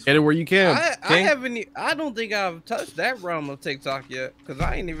my titties Get it from? where you can. I don't think I've touched that realm of TikTok yet, because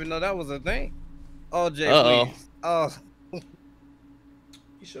I didn't even know that was a thing. Oh, Jay, Uh-oh. please. Oh, Let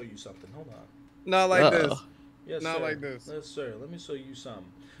me show you something. Hold on. not like this. Yes, Not sir. like this. Yes, sir. Let me show you something.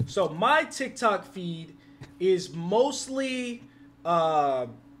 So my TikTok feed is mostly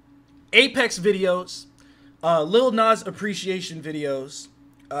Apex videos, Lil Nas appreciation videos,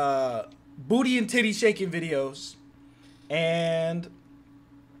 booty and titty shaking videos, and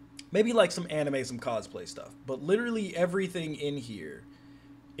maybe like some anime, some cosplay stuff. But literally everything in here,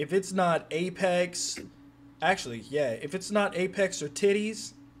 if it's not Apex, if it's not Apex or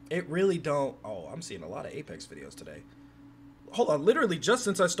titties, it really don't. Oh, I'm seeing a lot of Apex videos today. Hold on, literally just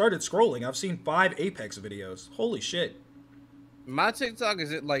since I started scrolling, I've seen 5 Apex videos. Holy shit. My TikTok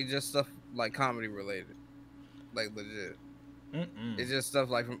is it like just stuff like comedy related, like legit. It's just stuff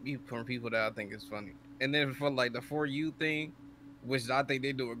like from people that I think is funny. And then for like the For You thing, which I think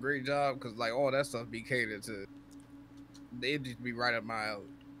they do a great job, because like all that stuff be catered to. They just be right up my alley.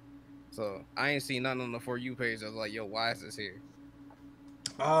 So I ain't seen nothing on the For You page that's like, yo, why is this here?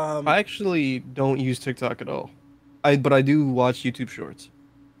 I actually don't use TikTok at all. But I do watch YouTube Shorts.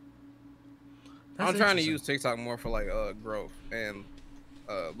 I'm trying to use TikTok more for like growth, and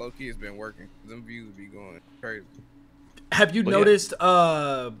low key has been working. Them views be going crazy. Have you noticed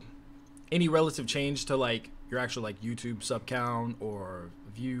any relative change to like your actual like YouTube sub count or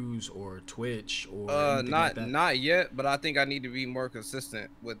views or Twitch or not yet, but I think I need to be more consistent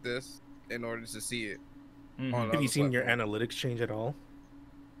with this in order to see it. Have you seen your analytics change at all?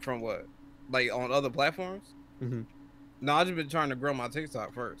 From what? Like on other platforms? No, I've just been trying to grow my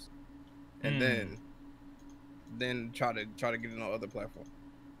TikTok first, and then try to get it on other platforms.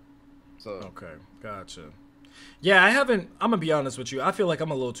 So okay, gotcha. Yeah, I haven't. I'm gonna be honest with you. I feel like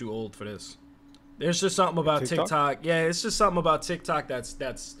I'm a little too old for this. There's just something about TikTok. Yeah, it's just something about TikTok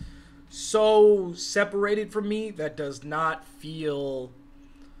that's so separated from me that does not feel.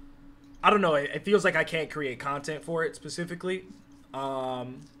 I don't know. It feels like I can't create content for it specifically.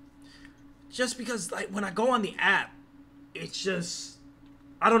 Just because like when I go on the app, it's just,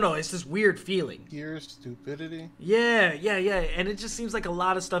 I don't know, it's this weird feeling. Pure stupidity. Yeah, and it just seems like a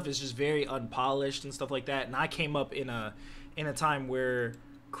lot of stuff is just very unpolished and stuff like that. And I came up in a time where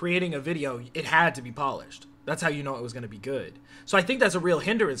creating a video, it had to be polished. That's how you know it was going to be good. So I think that's a real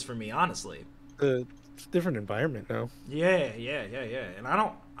hindrance for me, honestly. It's a different environment now. Yeah. And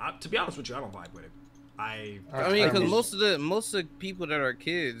to be honest with you, I don't vibe with it. I mean, because most of the people that are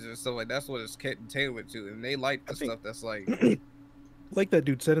kids and stuff like that's what it's tailored to, and they like the stuff that's like, like that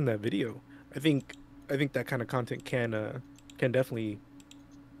dude said in that video. I think that kind of content can definitely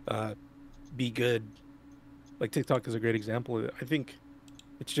be good. Like TikTok is a great example of it. I think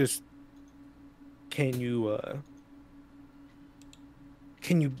it's just can you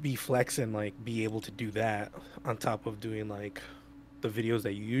be flex and like be able to do that on top of doing like the videos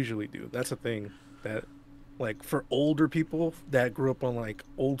that you usually do. That's a thing that like for older people that grew up on like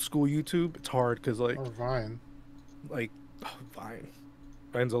old school YouTube, it's hard because like or Vine, like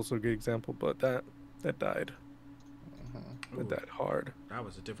Vine's also a good example, but that died. That died hard. That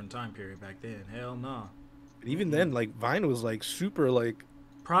was a different time period back then. Hell no. But even then, like Vine was like super like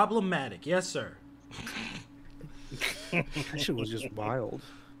problematic. Yes, sir. That shit was just wild.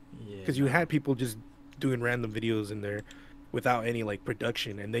 Yeah. Because you had people just doing random videos in there without any like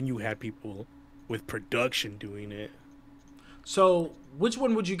production, and then you had people with production doing it. So which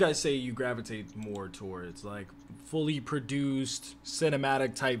one would you guys say you gravitate more towards? Like fully produced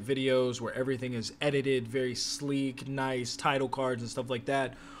cinematic type videos where everything is edited, very sleek, nice title cards and stuff like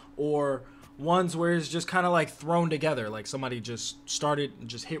that, or ones where it's just kind of like thrown together, like somebody just started and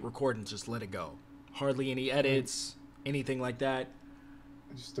just hit record and just let it go, hardly any edits, anything like that?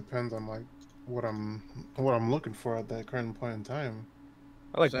 It just depends on like what I'm looking for at that current point in time.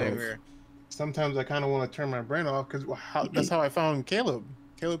 I like both. Here. Sometimes I kind of want to turn my brain off because that's how I found Caleb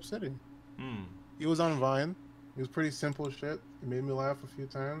City. He was on Vine. He was pretty simple shit. He made me laugh a few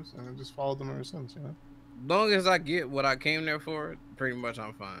times, and I just followed him ever since. You know, As long as I get what I came there for, pretty much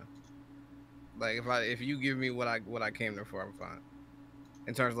I'm fine. Like if you give me what I came there for, I'm fine.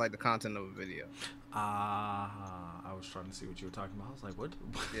 In terms of like the content of a video. I was trying to see what you were talking about. I was like, what?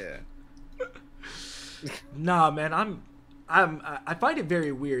 Yeah. Nah, man, I find it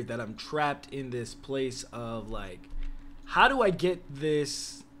very weird that I'm trapped in this place of like, how do I get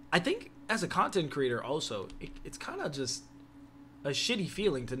this? I think as a content creator also, it's kind of just a shitty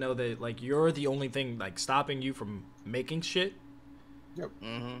feeling to know that like you're the only thing like stopping you from making shit. Yep.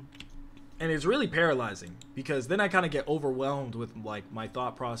 And it's really paralyzing because then I kind of get overwhelmed with like my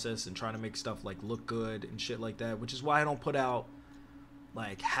thought process and trying to make stuff like look good and shit like that, which is why I don't put out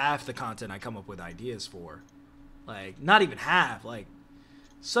like half the content I come up with ideas for. Like not even half, like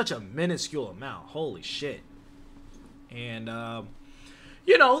such a minuscule amount. Holy shit. And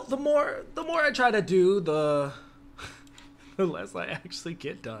you know, the more I try to do, the less I actually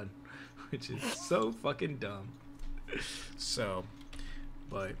get done, which is so fucking dumb. So,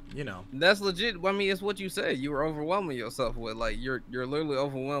 but you know, that's legit. I mean, it's what you said. You were overwhelming yourself with like you're literally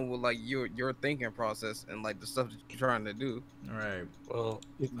overwhelmed with like your thinking process and like the stuff that you're trying to do. All right. Well,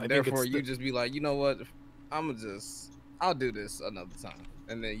 therefore you just be like, you know what, I'll do this another time,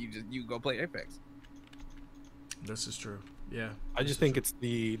 and then you go play Apex. This is true. Yeah. I just think it's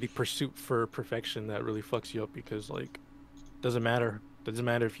the pursuit for perfection that really fucks you up because like doesn't matter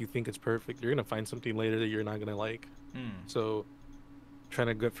if you think it's perfect. You're gonna find something later that you're not gonna like. So trying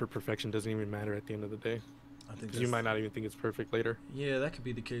to go for perfection doesn't even matter at the end of the day. I think you might not even think it's perfect later. Yeah, that could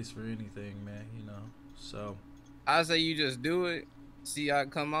be the case for anything, man. You know. So I say you just do it, see how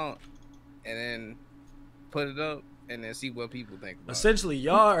it come out, and then put it up, and then see what people think about essentially,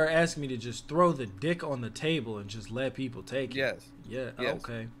 y'all are asking me to just throw the dick on the table and just let people take it. Yes. Yeah. Yes.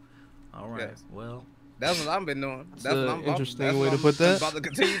 Okay. All right. Yes. Well, that's what I've been doing. That's an interesting way to put that. I'm about to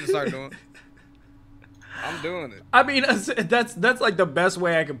continue to start doing. I'm doing it. I mean, that's like the best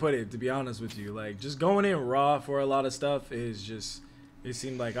way I can put it, to be honest with you. Like, just going in raw for a lot of stuff is just, it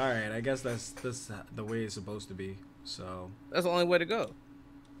seemed like, all right, I guess that's the way it's supposed to be. So that's the only way to go.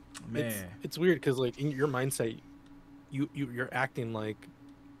 Man, it's weird because like in your mindset, you're acting like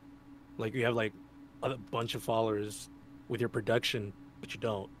you have like a bunch of followers with your production, but you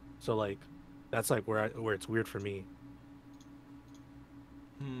don't. So like that's like where it's weird for me.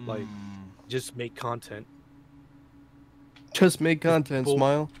 Like, just make content. Just make content,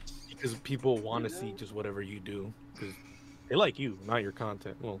 smile. Because people want to see just whatever you do. Because they like you, not your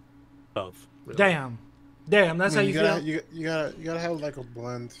content. Well, stuff. Really. Damn, that's how you feel. You gotta have like a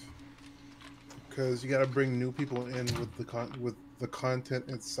blend. Because you gotta bring new people in with the content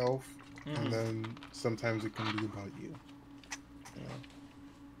itself, and then sometimes it can be about you.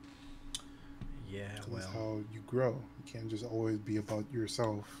 Yeah, that's how you grow. You can't just always be about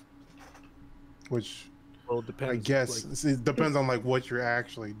yourself. Which, well, depends. I guess like, it depends on like what you're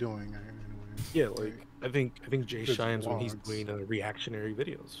actually doing. Anyways. Yeah, like I think Jay shines when he's doing reactionary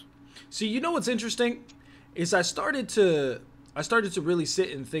videos. See, you know what's interesting is I started to really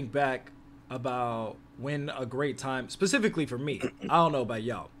sit and think back about when a great time, specifically for me. I don't know about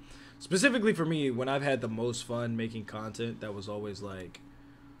y'all. Specifically for me, when I've had the most fun making content, that was always like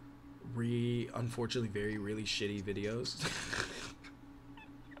unfortunately very really shitty videos.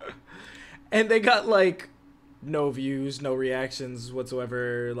 And they got like no views, no reactions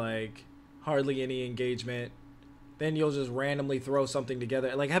whatsoever, like hardly any engagement. Then you'll just randomly throw something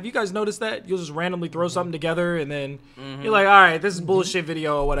together. Like, have you guys noticed that? You'll just randomly throw something together and then you're like, all right, this is bullshit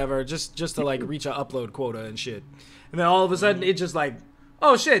video or whatever, just to like reach an upload quota and shit. And then all of a sudden it just like,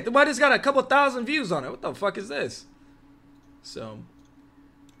 oh shit, why this got a couple thousand views on it? What the fuck is this? So,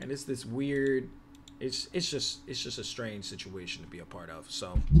 and it's this weird, it's just a strange situation to be a part of.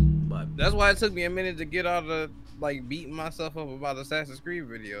 So, but that's why it took me a minute to get out of like beating myself up about Assassin's Creed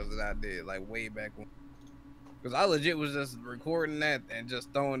videos that I did like way back when. Because I legit was just recording that and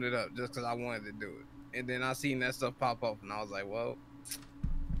just throwing it up just because I wanted to do it. And then I seen that stuff pop up and I was like, well,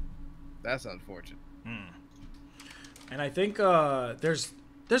 that's unfortunate. And I think there's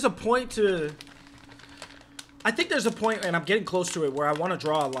a point to... I think there's a point, and I'm getting close to it, where I want to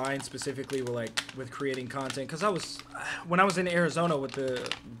draw a line specifically with creating content. Because when I was in Arizona with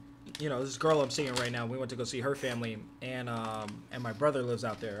this girl I'm seeing right now, we went to go see her family, and my brother lives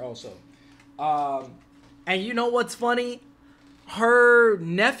out there also. And you know what's funny? Her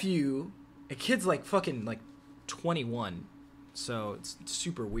nephew, a kid's like fucking like 21, so it's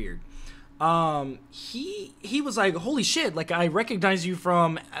super weird. He was like, holy shit, like I recognize you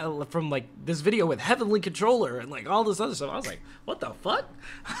from like this video with Heavenly Controller and like all this other stuff. I was like, what the fuck?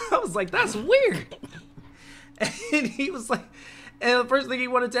 I was like, that's weird. And he was like, and the first thing he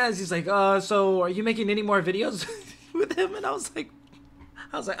wanted to ask, he's like, so are you making any more videos with him? And I was like,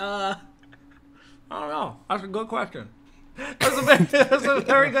 I don't know. That's a good question. That's a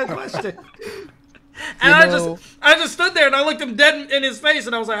very good question. And I just stood there and I looked him dead in his face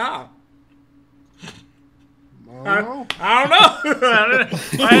and I was like, I don't know.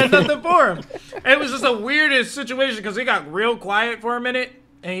 I had nothing for him. And it was just the weirdest situation because he got real quiet for a minute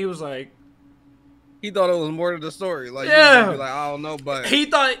and he was like, he thought it was more to the story. Like, yeah, be like, I don't know, but he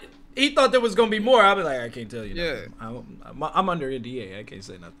thought there was gonna be more. I'll be like, I can't tell you. Yeah, I'm under NDA. I can't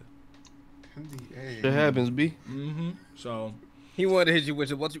say nothing. It happens, B. So he wanted to hit you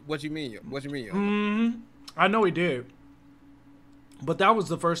with what you mean? What you mean? I know he did, but that was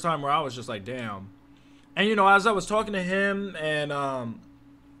the first time where I was just like, damn. And as I was talking to him and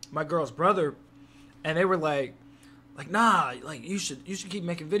my girl's brother, and they were like, nah, like you should keep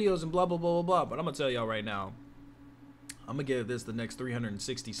making videos and blah blah blah blah blah. But I'm gonna tell y'all right now, I'm gonna give this the next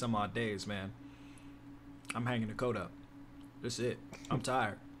 360 some odd days, man. I'm hanging the coat up. That's it. I'm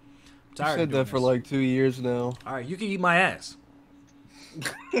tired. You said that for like 2 years now. All right, you can eat my ass.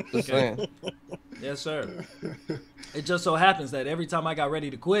 Just saying. Yes, sir. It just so happens that every time I got ready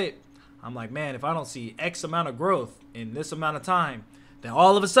to quit, I'm like, man, if I don't see X amount of growth in this amount of time, then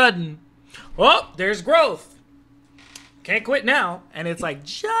all of a sudden, oh, there's growth. Can't quit now. And it's like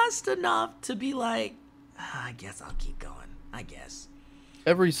just enough to be like, I guess I'll keep going. I guess.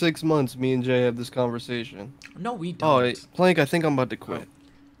 Every 6 months, me and Jay have this conversation. No, we don't. Oh, Plank, I think I'm about to quit.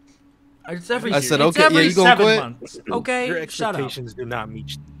 It's every. I said, okay, every yeah, you gonna 7 quit? months. Okay, your shut up. expectations do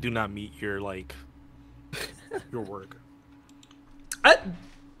not meet your like your work.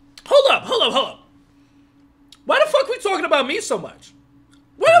 Hold up. Why the fuck we talking about me so much?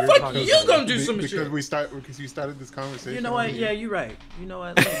 Why the fuck you gonna do some shit? Because you started this conversation. You know what? Yeah, you're right. You know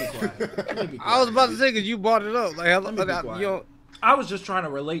what? Let me be quiet. I was about to say because you brought it up. Like, I was just trying to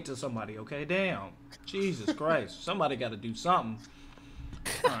relate to somebody, okay? Damn. Jesus Christ. Somebody got to do something.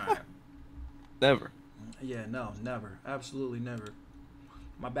 All right. Never. Yeah, no, never. Absolutely never.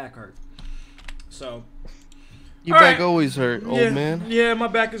 My back hurt. So. Your back always hurt, old man. Yeah, my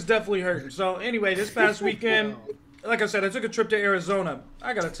back is definitely hurting. So, anyway, this past weekend, like I said, I took a trip to Arizona.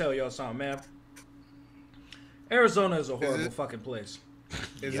 I got to tell y'all something, man. Arizona is a horrible fucking place.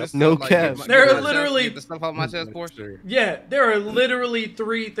 Is this No like, cap. There are get literally the stuff out my chest portion. Yeah, there are literally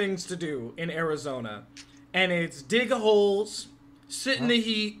 3 things to do in Arizona. And it's dig holes, sit in the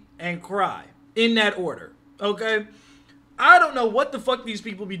heat, and cry. In that order. Okay? I don't know what the fuck these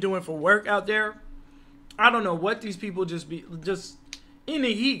people be doing for work out there. I don't know what these people just in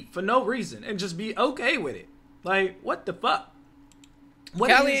the heat for no reason and just be okay with it. Like, what the fuck? What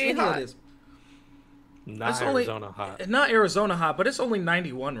Cali is ain't any of hot. this? Not It's Arizona hot. Not Arizona hot, but it's only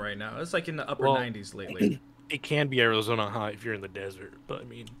 91 right now. It's like in the upper 90s lately. It can be Arizona hot if you're in the desert, but I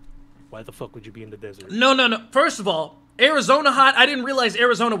mean, why the fuck would you be in the desert? No. First of all, Arizona hot. I didn't realize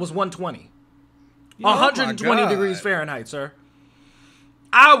Arizona was 120. 120 degrees Fahrenheit, sir.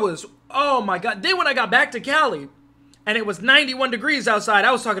 Oh my God. Then when I got back to Cali and it was 91 degrees outside,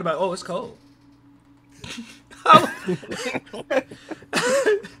 I was talking about, oh, it's cold.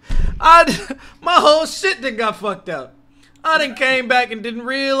 My whole shit done got fucked up. I done came back and didn't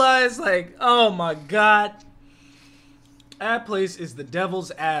realize, like, oh my God. That place is the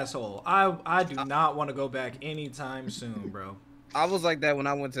devil's asshole. I do not want to go back anytime soon, bro. I was like that when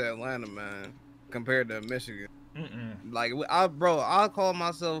I went to Atlanta, man, compared to Michigan. Like, I'll call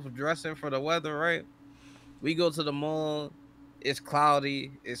myself dressing for the weather, right? We go to the mall. It's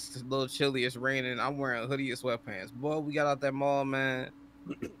cloudy. It's a little chilly. It's raining. I'm wearing a hoodie and sweatpants. Boy, we got out that mall, man.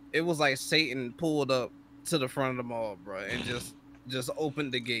 It was like Satan pulled up to the front of the mall, bro, and just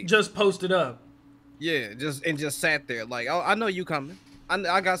opened the gate. Just posted up. Yeah, just sat there. Like, I know you coming.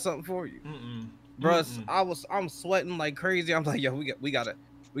 I got something for you, bro. I'm sweating like crazy. I'm like, yo, we gotta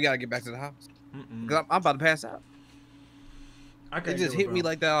get back to the house because I'm about to pass out. It just hit me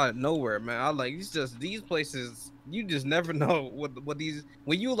like that out of nowhere, man. I like these places. You just never know what these,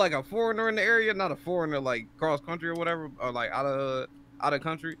 when you like a foreigner in the area, not a foreigner like cross country or whatever, or like out of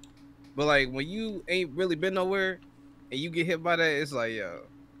country, but like when you ain't really been nowhere and you get hit by that, it's like, yo,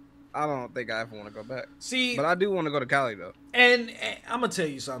 I don't think I ever want to go back. See, but I do want to go to Cali though. And I'm gonna tell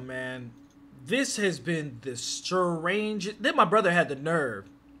you something, man. This has been the strangest. Then my brother had the nerve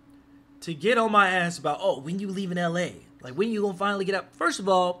to get on my ass about, oh, when you leaving LA, like when you gonna finally get up. First of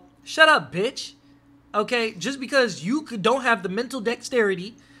all, shut up, bitch. Okay, just because you don't have the mental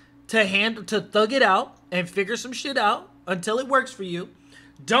dexterity to thug it out and figure some shit out until it works for you,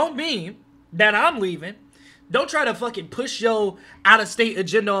 don't mean that I'm leaving. Don't try to fucking push your out-of-state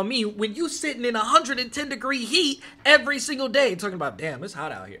agenda on me when you sitting in 110-degree heat every single day talking about, damn, it's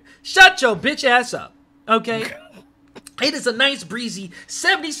hot out here. Shut your bitch ass up, okay? It is a nice breezy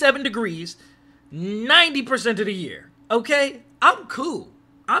 77 degrees 90% of the year, okay? I'm cool.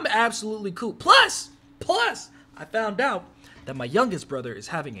 I'm absolutely cool. Plus, I found out that my youngest brother is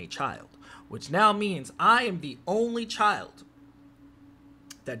having a child, which now means I am the only child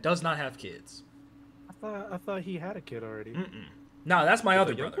that does not have kids. I thought he had a kid already. No, that's my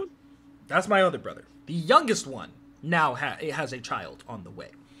other brother. That's my other brother. The youngest one now has a child on the way.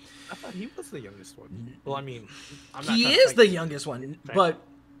 I thought he was the youngest one. Well, I mean, he is the youngest one, but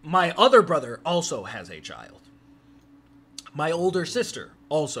my other brother also has a child. My older sister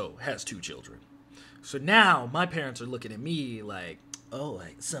also has 2 children. So now my parents are looking at me like, oh,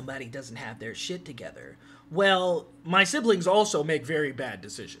 like somebody doesn't have their shit together. Well, my siblings also make very bad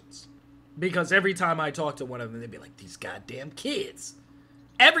decisions. Because every time I talk to one of them, they'd be like, these goddamn kids.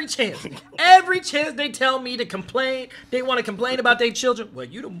 Every chance they tell me to complain, they want to complain about their children. Well,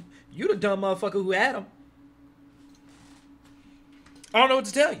 you the dumb motherfucker who had them. I don't know what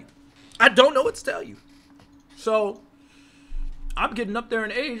to tell you. I don't know what to tell you. So, I'm getting up there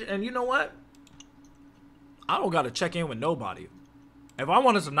in age, and you know what? I don't got to check in with nobody. If I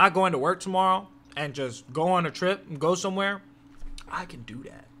wanted to not go into work tomorrow and just go on a trip and go somewhere, I can do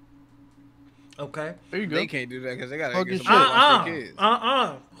that. Okay? There you go. They can't do that because they got to get somebody to watch their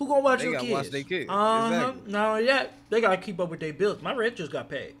kids. Who gonna watch They your got to kids? watch their kids. Exactly. No, yeah. They got to keep up with their bills. My rent just got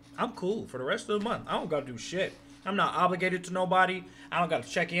paid. I'm cool for the rest of the month. I don't got to do shit. I'm not obligated to nobody. I don't got to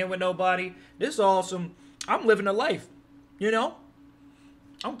check in with nobody. This is awesome. I'm living a life. You know?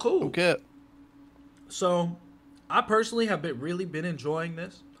 I'm cool. Okay. So, I personally have really been enjoying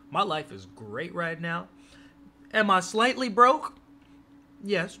this. My life is great right now. Am I slightly broke?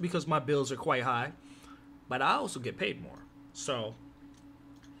 Yes, because my bills are quite high. But I also get paid more. So,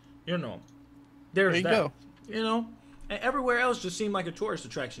 you know, there's that. Go. You know? And everywhere else just seemed like a tourist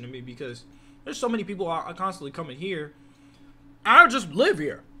attraction to me because there's so many people are constantly coming here. I just live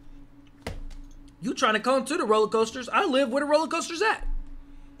here. You trying to come to the roller coasters? I live where the roller coasters at.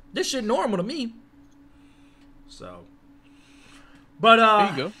 This shit normal to me. So, but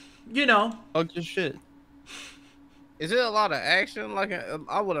there you go. You know, Just shit. Is it a lot of action? Like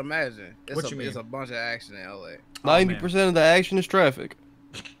I would imagine. What you mean? It's a bunch of action in LA. 90% of the action is traffic.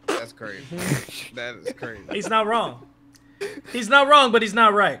 That's crazy. That is crazy. He's not wrong. He's not wrong, but he's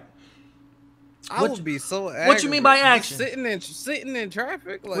not right. I would be so aggravated. What you mean by action? Just sitting in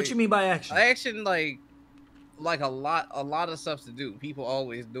traffic. Like, What you mean by action? Action, like a lot of stuff to do. People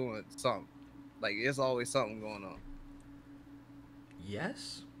always doing something. Like it's always something going on.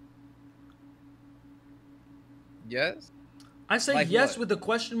 Yes. Yes. I say Like yes what? with a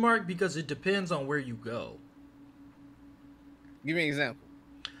question mark because it depends on where you go. Give me an example.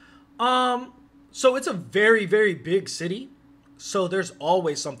 So it's a very, very big city, so there's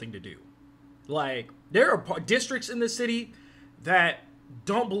always something to do. Like, there are districts in the city that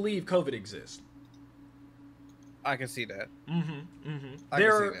don't believe COVID exists. I can see that.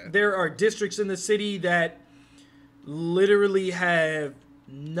 There are districts in the city that literally have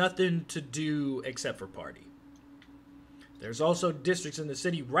nothing to do except for party. There's also districts in the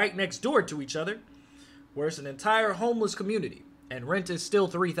city right next door to each other where it's an entire homeless community and rent is still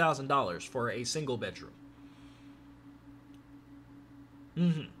 $3,000 for a single bedroom.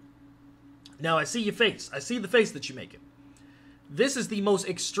 Now I see your face. I see the face that you're making. This is the most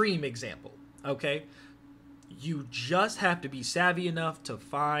extreme example, okay? You just have to be savvy enough to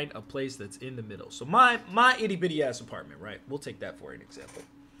find a place that's in the middle. So my itty bitty ass apartment, right? We'll take that for an example.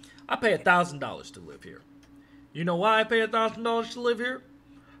 I pay $1,000 to live here. You know why I pay $1,000 to live here?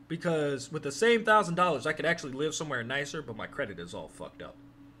 Because with the same $1,000, I could actually live somewhere nicer, but my credit is all fucked up.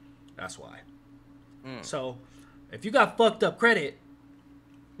 That's why. So if you got fucked up credit,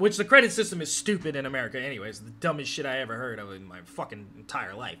 which the credit system is stupid in America anyways, the dumbest shit I ever heard of in my fucking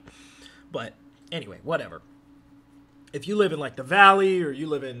entire life. But anyway, whatever. If you live in like the Valley or you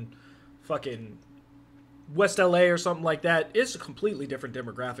live in fucking West LA or something like that, it's a completely different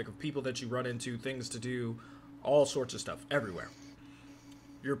demographic of people that you run into, things to do, all sorts of stuff everywhere.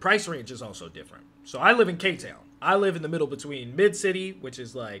 Your price range is also different. So I live in K-Town. I live in the middle between Mid-City, which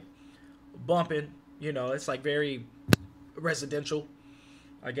is like bumping, you know, it's like very residential,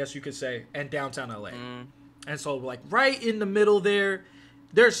 I guess you could say, and downtown LA. And so like right in the middle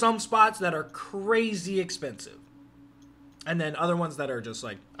there's some spots that are crazy expensive. And then other ones that are just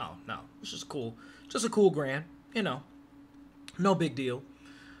like, oh no, it's just cool. Just a cool grand, you know, no big deal.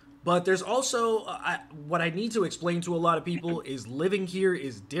 But there's also, what I need to explain to a lot of people is living here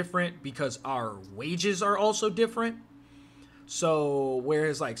is different because our wages are also different. So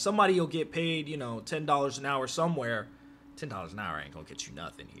whereas like somebody will get paid, you know, $10 an hour somewhere, $10 an hour ain't gonna get you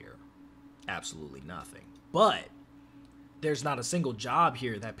nothing here. Absolutely nothing. But there's not a single job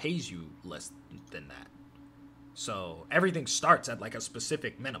here that pays you less than that. So everything starts at like a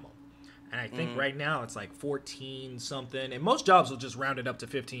specific minimum. And I think right now it's like 14 something. And most jobs will just round it up to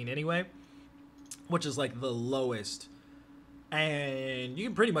 15 anyway, which is like the lowest. And you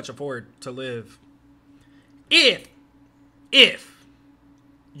can pretty much afford to live if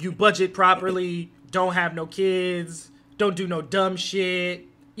you budget properly, don't have no kids, don't do no dumb shit,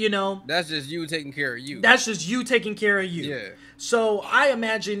 you know. That's just you taking care of you. That's just you taking care of you. Yeah. So I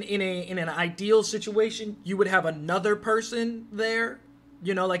imagine in an ideal situation, you would have another person there,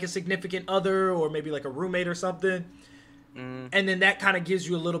 you know, like a significant other or maybe like a roommate or something. And then that kind of gives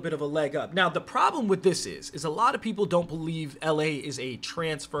you a little bit of a leg up. Now, the problem with this is a lot of people don't believe LA is a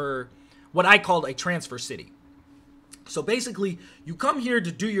transfer, what I call a transfer city. So basically, you come here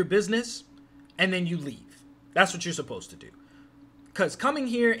to do your business and then you leave. That's what you're supposed to do. Because coming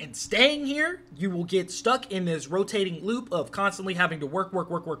here and staying here, you will get stuck in this rotating loop of constantly having to work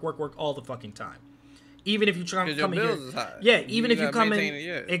all the fucking time. Even if you come in here, even if you come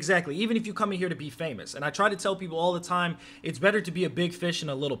in, exactly. Even if you come in here to be famous, and I try to tell people all the time, it's better to be a big fish in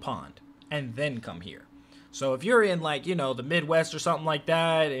a little pond, and then come here. So if you're in like, you know, the Midwest or something like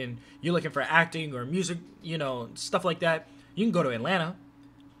that, and you're looking for acting or music, you know, stuff like that, you can go to Atlanta,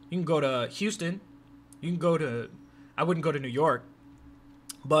 you can go to Houston, you can go to, I wouldn't go to New York,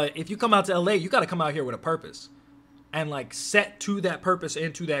 but if you come out to LA, you got to come out here with a purpose, and like set to that purpose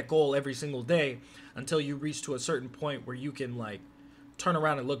and to that goal every single day. Until you reach to a certain point where you can like turn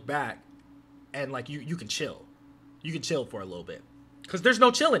around and look back and like you can chill. You can chill for a little bit. Because there's no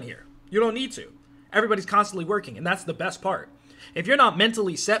chilling here. You don't need to. Everybody's constantly working, and that's the best part. If you're not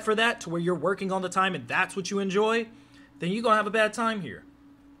mentally set for that to where you're working all the time and that's what you enjoy, then you're going to have a bad time here.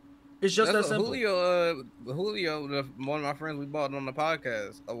 It's just that simple. Julio, one of my friends we bought on the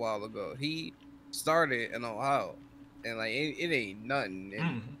podcast a while ago. He started in Ohio, and like it ain't nothing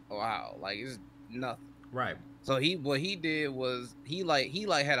in Ohio. Like it's nothing. Right. So what he did was he had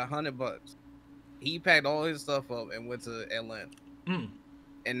 $100. He packed all his stuff up and went to Atlanta.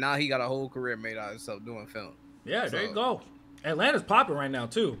 And now he got a whole career made out of himself doing film. Yeah, there you go. Atlanta's popping right now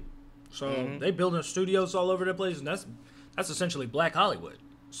too. So they building studios all over the place, and that's essentially Black Hollywood.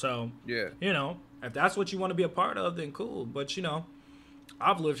 So yeah, you know, if that's what you want to be a part of, then cool. But you know,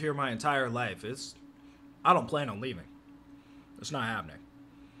 I've lived here my entire life. I don't plan on leaving. It's not happening.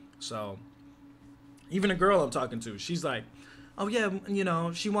 So even a girl I'm talking to, she's like, oh yeah, you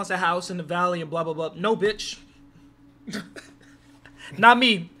know, she wants a house in the valley and blah blah blah. No, bitch. Not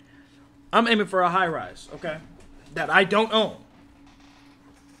me. I'm aiming for a high rise, okay? That I don't own.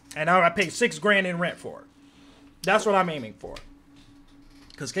 And I pay $6,000 in rent for it. That's what I'm aiming for.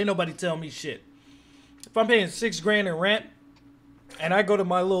 Cause can't nobody tell me shit. If I'm paying $6,000 in rent and I go to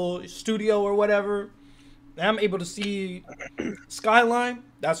my little studio or whatever, and I'm able to see skyline,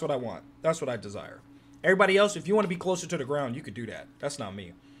 that's what I want. That's what I desire. Everybody else, if you want to be closer to the ground, you could do that. That's not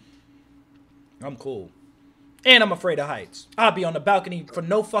me. I'm cool. And I'm afraid of heights. I'll be on the balcony for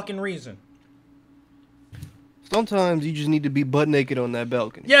no fucking reason. Sometimes you just need to be butt naked on that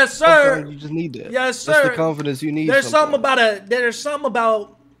balcony. Yes, sir. Sometimes you just need that. Yes, sir. That's the confidence you need. There's something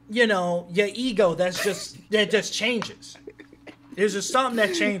about you know, your ego that just changes. There's just something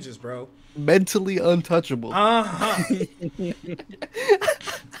that changes, bro. Mentally untouchable. That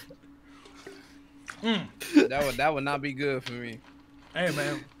would not be good for me. Hey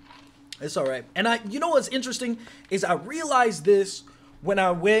man, it's all right. And you know what's interesting is I realized this when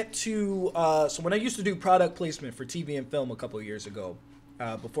I went to so when I used to do product placement for TV and film a couple of years ago,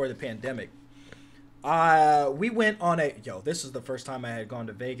 before the pandemic. We went on this is the first time I had gone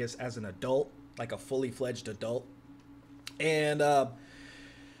to Vegas as an adult, like a fully fledged adult, and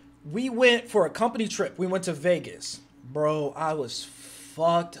we went for a company trip. We went to Vegas, bro. I was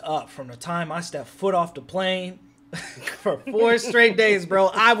fucked up from the time I stepped foot off the plane. For 4 straight days, bro.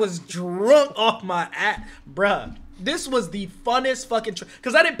 I was drunk off my ass. Bruh, this was the funnest fucking trip.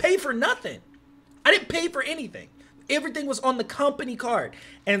 Because I didn't pay for nothing. I didn't pay for anything. Everything was on the company card.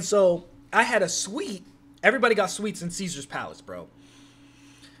 And so I had a suite. Everybody got suites in Caesar's Palace, bro.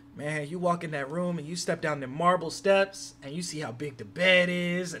 Man, you walk in that room and you step down the marble steps and you see how big the bed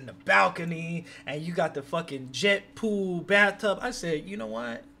is and the balcony and you got the fucking jet pool bathtub. I said, you know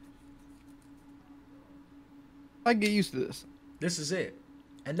what? I get used to this. This is it.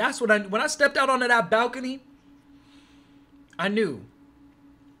 And that's when I stepped out onto that balcony, I knew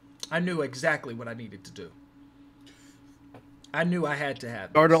exactly what I needed to do. I knew I had to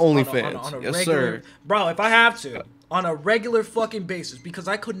have this. Start an OnlyFans. Yes, sir. Bro, if I have to, on a regular fucking basis, because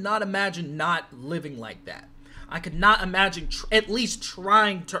I could not imagine not living like that. I could not imagine at least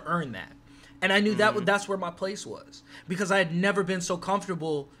trying to earn that. And I knew that's where my place was. Because I had never been so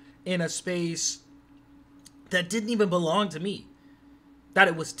comfortable in a space that didn't even belong to me. That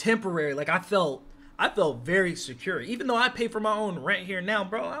it was temporary. Like I felt very secure. Even though I pay for my own rent here now,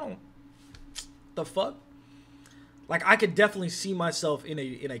 bro, the fuck? Like I could definitely see myself in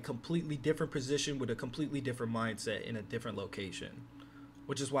a completely different position with a completely different mindset in a different location.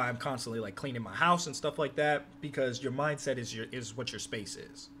 Which is why I'm constantly like cleaning my house and stuff like that, because your mindset is what your space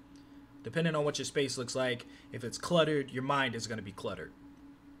is. Depending on what your space looks like, if it's cluttered, your mind is going to be cluttered.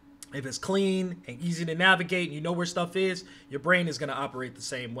 If it's clean and easy to navigate and you know where stuff is, your brain is going to operate the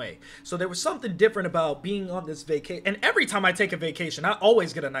same way. So there was something different about being on this vacation. And every time I take a vacation, I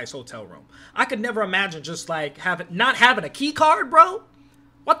always get a nice hotel room. I could never imagine just like not having a key card, bro.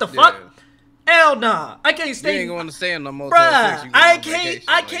 What the fuck? Hell nah. I can't stay. You ain't going to stay in the Motel 6. I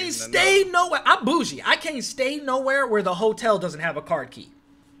can't stay nowhere. I'm bougie. I can't stay nowhere where the hotel doesn't have a card key.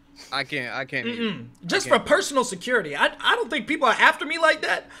 I can't. Just for personal security. I don't think people are after me like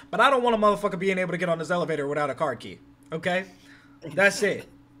that, but I don't want a motherfucker being able to get on this elevator without a card key. Okay? That's it.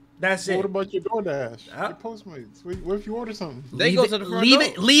 That's it. What about your DoorDash? Your Postmates? What if you order something? They go to the front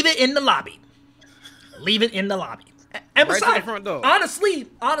door. Leave it in the lobby. Leave it in the lobby. And besides, right to the front door.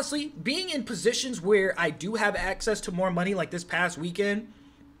 Honestly, being in positions where I do have access to more money, like this past weekend,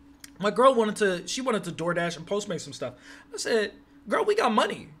 my girl wanted to DoorDash and Postmate some stuff. I said, girl, we got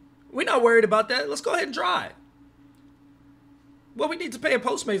money. We're not worried about that. Let's go ahead and drive. What we need to pay a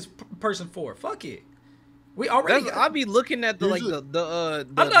Postmates person for? Fuck it. We already. I'll be looking at the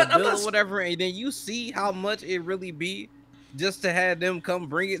bill or whatever, and then you see how much it really be just to have them come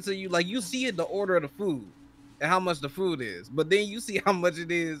bring it to you. Like you see it, the order of the food and how much the food is, but then you see how much it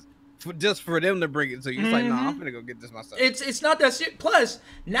is just for them to bring it to you. It's like, nah, I'm gonna go get this myself. It's not that shit. Plus,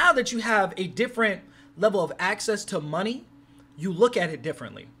 now that you have a different level of access to money, you look at it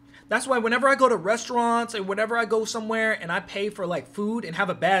differently. That's why whenever I go to restaurants and whenever I go somewhere and I pay for like food and have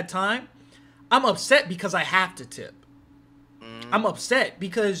a bad time, I'm upset because I have to tip. I'm upset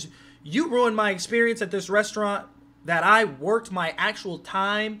because you ruined my experience at this restaurant that I worked my actual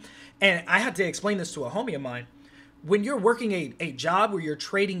time. And I had to explain this to a homie of mine. When you're working a job where you're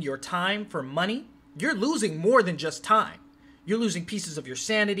trading your time for money, you're losing more than just time. You're losing pieces of your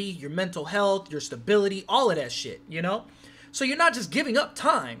sanity, your mental health, your stability, all of that shit, you know? So you're not just giving up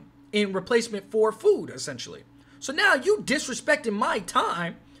time in replacement for food, essentially. So now you disrespecting my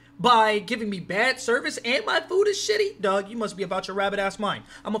time by giving me bad service and my food is shitty? Dog, you must be about your rabbit ass mind.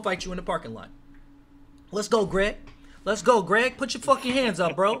 I'm gonna fight you in the parking lot. Let's go, Greg. Let's go, Greg. Put your fucking hands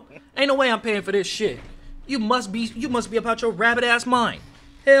up, bro. Ain't no way I'm paying for this shit. You must be about your rabbit ass mind.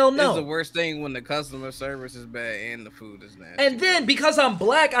 Hell no. It's the worst thing when the customer service is bad and the food is nasty. And then because I'm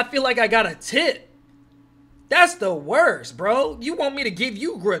black, I feel like I got a tip. That's the worst, bro. You want me to give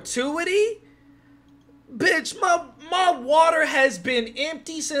you gratuity? Bitch, my water has been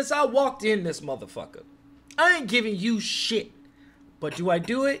empty since I walked in this motherfucker. I ain't giving you shit. But do I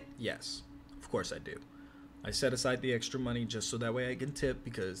do it? Yes. Of course I do. I set aside the extra money just so that way I can tip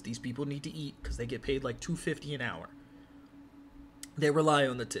because these people need to eat because they get paid like $2.50 an hour. They rely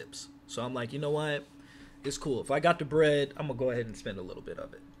on the tips. So I'm like, you know what? It's cool. If I got the bread, I'm going to go ahead and spend a little bit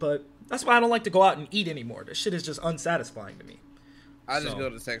of it. But that's why I don't like to go out and eat anymore. This shit is just unsatisfying to me. I just go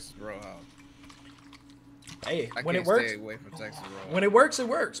to Texas Roadhouse. Hey, I when can't it works, stay away from Texas Roadhouse. when it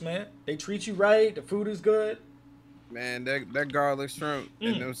works, man. They treat you right. The food is good. Man, that garlic shrimp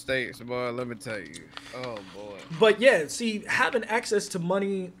in them steaks, boy, let me tell you. Oh, boy. But yeah, see, having access to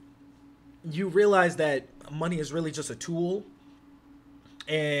money, you realize that money is really just a tool.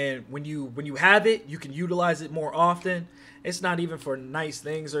 And when you have it, you can utilize it more often. It's not even for nice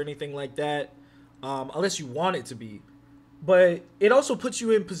things or anything like that, unless you want it to be. But it also puts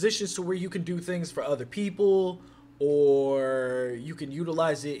you in positions to where you can do things for other people, or you can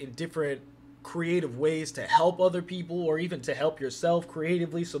utilize it in different creative ways to help other people, or even to help yourself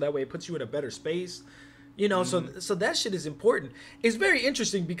creatively. So that way it puts you in a better space. You know, so that shit is important. It's very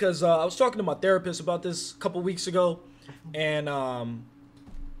interesting because I was talking to my therapist about this a couple weeks ago, and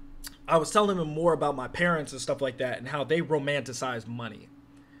I was telling him more about my parents and stuff like that and how they romanticize money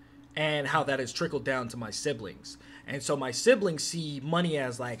and how that has trickled down to my siblings. And so my siblings see money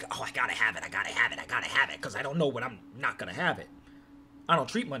as like, oh, I gotta have it because I don't know when I'm not gonna have it. I don't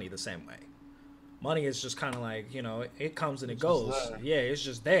treat money the same way. Money is just kind of like, you know, it comes and it goes. Yeah, it's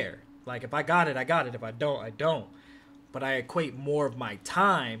just there. Like, if I got it, I got it. If I don't, I don't. But I equate more of my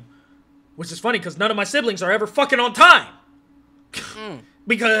time, which is funny because none of my siblings are ever fucking on time.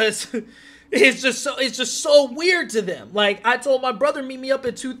 Because it's just so weird to them. Like, I told my brother meet me up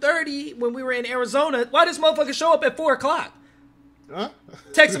at 2:30 when we were in Arizona. Why does motherfucker show up at 4 o'clock? Huh?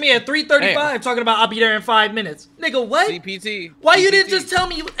 Texting me at 3:35 talking about I'll be there in 5 minutes. Nigga, what? CPT. Why you didn't just tell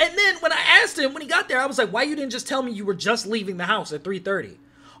me? And then when I asked him when he got there, I was like, why you didn't just tell me you were just leaving the house at 3:30?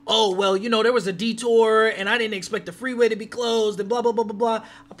 Oh, well, you know, there was a detour and I didn't expect the freeway to be closed and blah, blah, blah, blah, blah.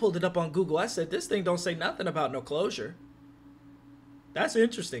 I pulled it up on Google. I said, this thing don't say nothing about no closure. That's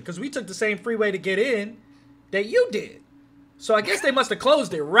interesting because we took the same freeway to get in that you did. So I guess they must have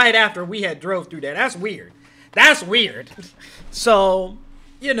closed it right after we had drove through there. That's weird. That's weird. So,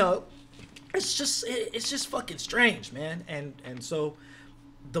 you know, it's just fucking strange, man. And so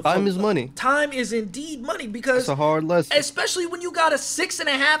time is money. Time is indeed money because it's a hard lesson. Especially when you got a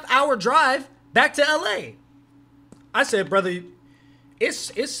 6.5 hour drive back to LA. I said, brother,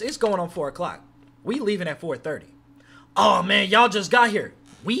 it's going on 4 o'clock. We leaving at 4:30. Oh man, y'all just got here.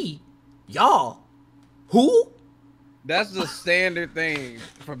 Y'all, who? That's the standard thing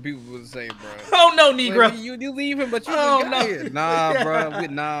for people to say, bro. Oh no, Negro. Like, you leaving, but you just got here. Nah, bro.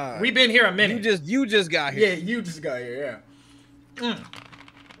 Nah. We been here a minute. You just got here. Yeah, you just got here. Yeah.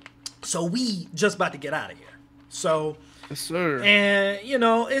 So we just about to get out of here. So, yes, sir. And you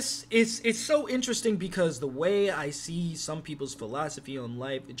know, it's so interesting because the way I see some people's philosophy on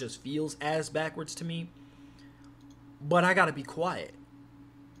life, it just feels as backwards to me. But I gotta be quiet.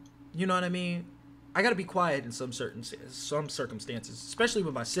 You know what I mean? I gotta be quiet in some circumstances, especially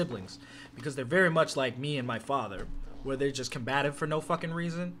with my siblings, because they're very much like me and my father, where they're just combative for no fucking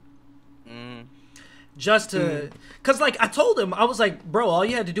reason. Just to, cause like I told him, I was like, bro, all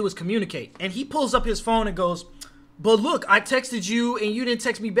you had to do was communicate, and he pulls up his phone and goes, but look, I texted you and you didn't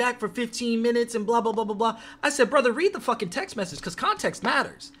text me back for 15 minutes and blah blah blah blah blah. I said, brother, read the fucking text message, cause context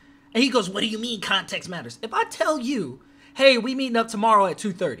matters. And he goes, what do you mean context matters? If I tell you, hey, we meeting up tomorrow at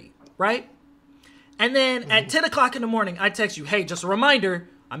 2:30, right? And then at 10 o'clock in the morning, I text you, hey, just a reminder,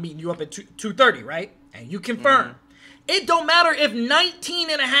 I'm meeting you up at 2:30, right? And you confirm. It don't matter if 19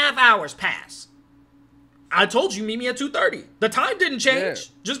 and a half hours pass. I told you, meet me at 2:30. The time didn't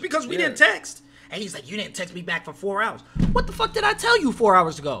change just because we didn't text. And he's like, you didn't text me back for 4 hours. What the fuck did I tell you 4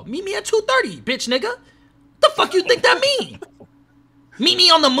 hours ago? Meet me at 2:30, bitch nigga. The fuck you think that mean? Meet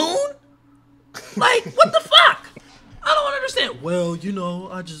me on the moon? Like, what the fuck? I don't understand. Well, you know,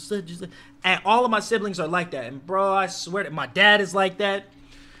 I just said, and all of my siblings are like that. And bro, I swear that my dad is like that.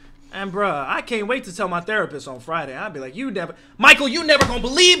 And bro, I can't wait to tell my therapist on Friday. I'll be like, Michael, you never gonna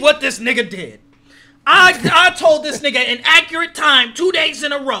believe what this nigga did. I told this nigga an accurate time 2 days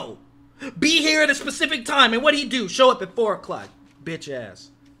in a row. Be here at a specific time. And what'd he do? Show up at 4 o'clock. Bitch ass.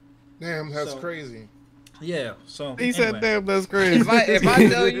 Damn, that's crazy. Yeah, so he said, "Damn, that's crazy." If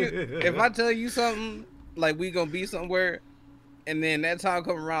I tell you something, like we gonna be somewhere, and then that time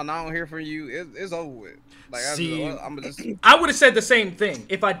come around, I don't hear from you, it's over with. Like, I would have said the same thing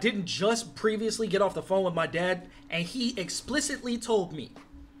if I didn't just previously get off the phone with my dad, and he explicitly told me,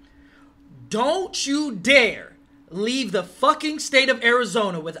 "Don't you dare leave the fucking state of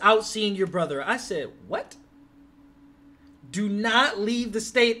Arizona without seeing your brother." I said, "What?" Do not leave the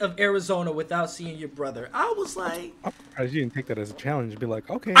state of Arizona without seeing your brother. I was like, I'm surprised you didn't take that as a challenge. Be like,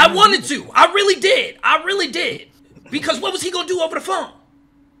 okay. I wanted to. I really did. I really did. Because what was he gonna do over the phone?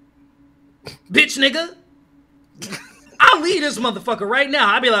 Bitch nigga. I'll leave this motherfucker right now.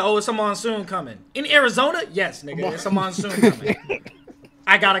 I'd be like, oh, it's a monsoon coming. In Arizona? Yes, nigga, it's a monsoon coming.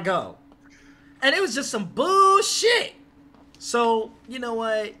 I gotta go. And it was just some bullshit. So, you know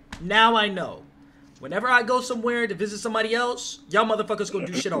what? Now I know. Whenever I go somewhere to visit somebody else, y'all motherfuckers gonna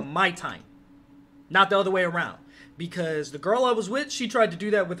do shit on my time. Not the other way around. Because the girl I was with, she tried to do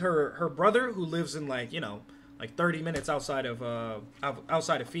that with her brother, who lives in like, you know, like 30 minutes outside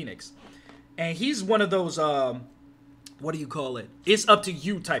of Phoenix. And he's one of those, what do you call it? It's up to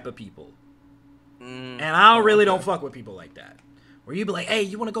you type of people. And I really don't fuck with people like that. Where you be like, hey,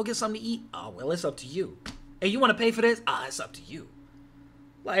 you wanna go get something to eat? Oh, well, it's up to you. Hey, you wanna pay for this? Ah, it's up to you.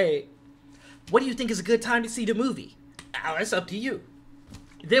 Like, what do you think is a good time to see the movie? Oh, it's up to you.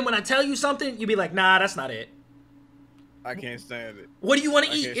 Then when I tell you something, you be like, nah, that's not it. I can't stand it. What do you want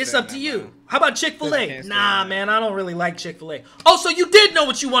to eat? It's up to you. Man. How about Chick-fil-A? Nah, man, I don't really like Chick-fil-A. Oh, so you did know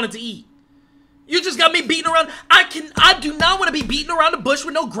what you wanted to eat. You just got me beating around. I do not want to be beating around the bush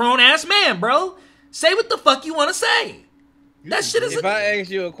with no grown-ass man, bro. Say what the fuck you want to say. That shit is. If I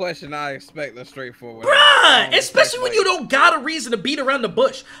ask you a question, I expect a straightforward. Bruh, especially when you don't got a reason to beat around the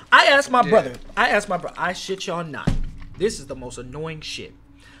bush. I asked my brother. I shit y'all not. This is the most annoying shit.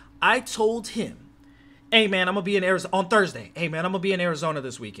 I told him, hey man, I'm gonna be in Arizona on Thursday. Hey man, I'm gonna be in Arizona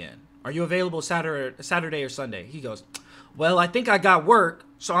this weekend. Are you available Saturday or Sunday? He goes, well, I think I got work,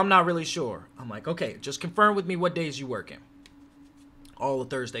 so I'm not really sure. I'm like, okay, just confirm with me what days you working. All of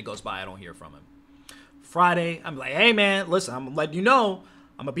Thursday goes by, I don't hear from him. Friday, I'm like, hey man, listen, I'm letting you know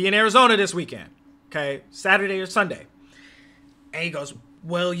I'm gonna be in Arizona this weekend. Okay, Saturday or Sunday. And he goes,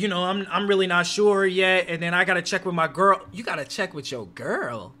 well, you know, I'm really not sure yet, and then I gotta check with my girl. You gotta check with your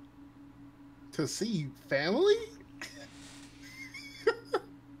girl to see family?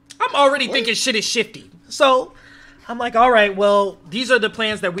 I'm already thinking shit is shifty. So I'm like, all right, well, these are the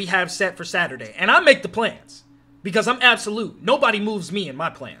plans that we have set for Saturday. And I make the plans because I'm absolute. Nobody moves me in my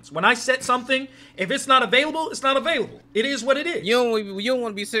plans. When I set something, if it's not available, it's not available. It is what it is. You don't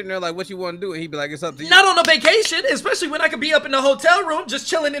want to be sitting there like, what you want to do? And he'd be like, it's up to you. Not on a vacation, especially when I could be up in the hotel room just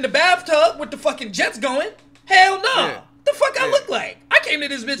chilling in the bathtub with the fucking jets going. Hell no. Yeah. The fuck I look like? I came to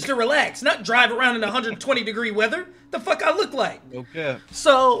this bitch to relax, not drive around in 120-degree weather. The fuck I look like? Okay.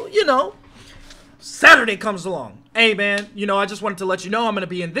 So, you know, Saturday comes along. Hey, man, you know, I just wanted to let you know I'm going to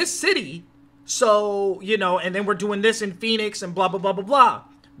be in this city. So, you know, and then we're doing this in Phoenix and blah, blah, blah, blah, blah.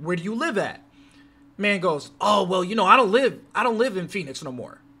 Where do you live at? Man goes, oh, well, you know, I don't live in Phoenix no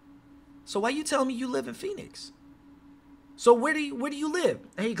more. So why you telling me you live in Phoenix? So where do you live?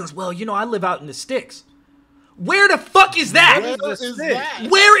 And he goes, well, you know, I live out in the sticks. Where the fuck is that?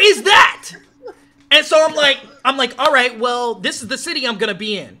 Where is that? And so I'm like, all right, well, this is the city I'm gonna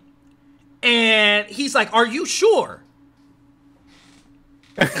be in. And he's like, are you sure?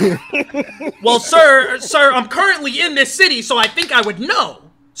 Well, sir, I'm currently in this city, so I think I would know.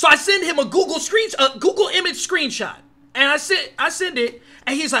 So I send him a Google image screenshot, and I send it,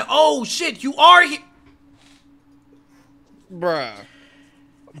 and he's like, oh shit, you are here, bruh.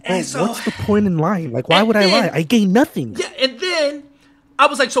 And so, what's the point in lying? Like, why would I lie? I gain nothing. Yeah, and then I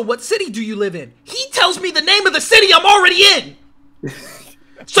was like, so what city do you live in? He tells me the name of the city I'm already in.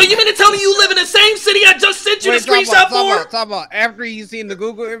 So you mean to tell me you live in the same city I just sent you the screenshot for? Talk about after you seen the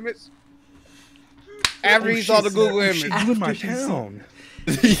Google image. After he saw the Google image. You in my town.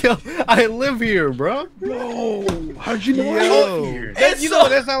 Yo, I live here, bro. No, how'd you know I Yo. live here? You know what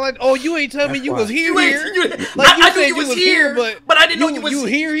that sound like? Oh, you ain't tell me you was here. Like, I knew you was here, but I didn't know you was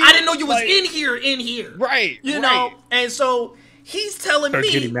here. I didn't know you was in here. Right. You know, and so he's telling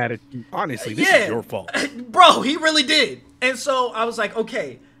me. Getting mad at you. Honestly, this is your fault, bro. He really did. And so I was like,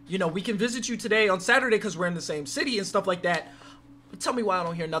 okay, you know, we can visit you today on Saturday because we're in the same city and stuff like that. But tell me why I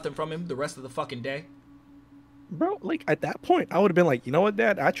don't hear nothing from him the rest of the fucking day. bro. Like at that point, I would have been like, you know what,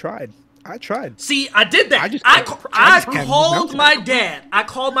 Dad? I tried. See, I did that. I called my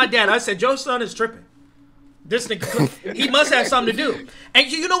dad. I said, your son is tripping. This nigga, he must have something to do.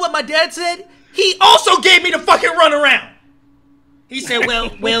 And you know what my dad said? He also gave me the fucking runaround. He said,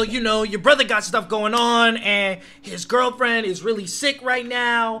 well, you know, your brother got stuff going on, and his girlfriend is really sick right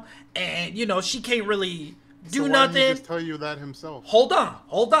now, and, you know, she can't really do nothing. Why didn't he just tell you that himself? Hold on.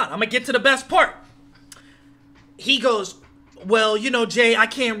 I'm going to get to the best part. He goes, well, you know, Jay, I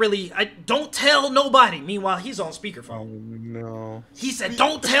don't tell nobody. Meanwhile, he's on speakerphone. Oh, no. He said,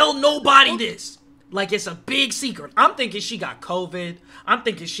 don't tell nobody this. Like, it's a big secret. I'm thinking she got COVID. I'm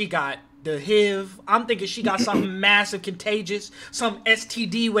thinking she got the HIV. I'm thinking she got something massive, contagious, some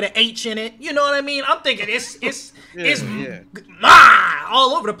STD with an H in it. You know what I mean? I'm thinking it's all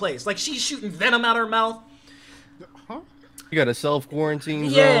over the place. Like she's shooting venom out her mouth. Huh? You got a self-quarantine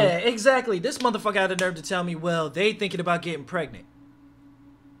zone. Yeah, exactly. This motherfucker had the nerve to tell me, well, they thinking about getting pregnant.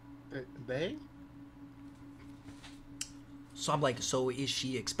 They? So I'm like, so is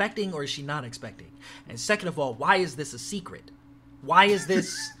she expecting or is she not expecting? And second of all, why is this a secret? Why is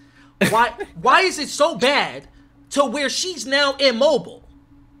this... Why is it so bad to where she's now immobile?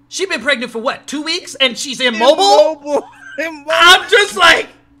 She been pregnant for what, 2 weeks and she's immobile? I'm just like,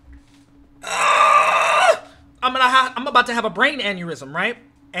 I'm about to have a brain aneurysm, right?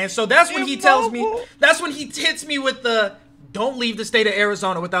 And so that's when he tells me, that's when he hits me with the, don't leave the state of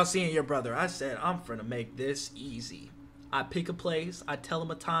Arizona without seeing your brother. I said, I'm finna make this easy. I pick a place, I tell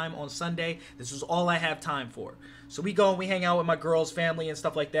him a time on Sunday. This is all I have time for. So we go and we hang out with my girl's family and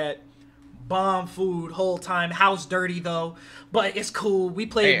stuff like that. Bomb food whole time. House dirty though, but it's cool. We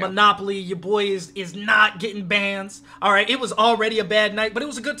played Monopoly. Your boy is not getting bans. All right, it was already a bad night, but it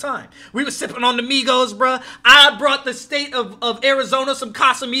was a good time. We were sipping on the Migos, bruh. I brought the state of Arizona some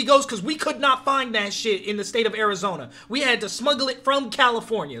Casamigos because we could not find that shit in the state of Arizona. We had to smuggle it from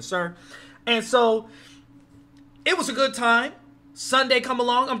California, sir. And so it was a good time. Sunday come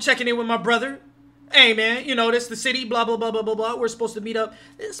along. I'm checking in with my brother. Hey, man, you know, this the city, blah, blah, blah, blah, blah, blah. We're supposed to meet up.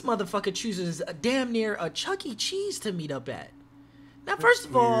 This motherfucker chooses damn near a Chuck E. Cheese to meet up at. Now, first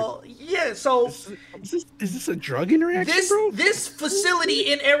of all, yeah, so... Is this a drug interaction, bro? This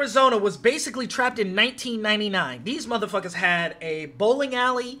facility in Arizona was basically trapped in 1999. These motherfuckers had a bowling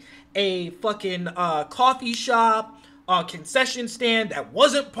alley, a fucking coffee shop, a concession stand that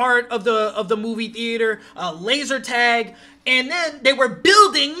wasn't part of the movie theater, a laser tag, and then they were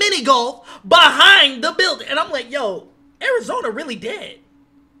building mini golf behind the building. And I'm like, yo, Arizona really dead.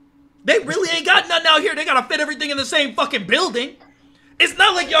 They really ain't got nothing out here. They gotta fit everything in the same fucking building. It's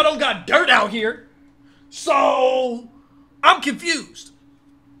not like y'all don't got dirt out here. So I'm confused.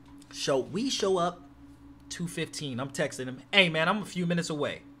 So we show up 2:15. I'm texting him, hey man, I'm a few minutes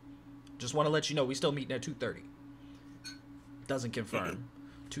away. Just want to let you know we still meeting at 2:30. Doesn't confirm.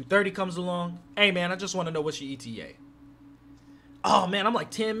 2:30 comes along. Hey man, I just want to know what's your ETA. Oh man, I'm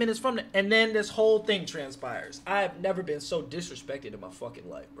like 10 minutes from it. And then this whole thing transpires. I have never been so disrespected in my fucking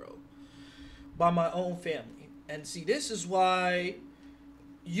life, bro. By my own family. And see, this is why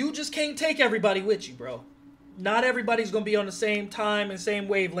you just can't take everybody with you, bro. Not everybody's gonna be on the same time and same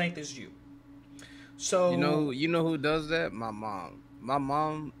wavelength as you. So you know who does that? My mom. My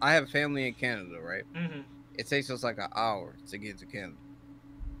mom, I have family in Canada, right? Mm-hmm. It takes us like an hour to get to Canada.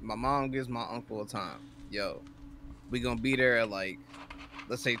 My mom gives my uncle a time. Yo, we gonna be there at like,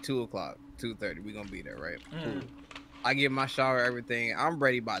 let's say 2 o'clock, 2:30. We gonna be there, right? Cool. I get my shower, everything. I'm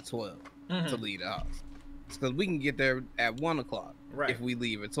ready by 12 to leave the house. Because we can get there at 1 o'clock if we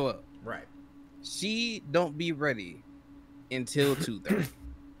leave at 12. Right. She don't be ready until 2:30.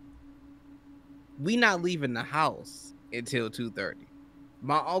 We not leaving the house until 2:30.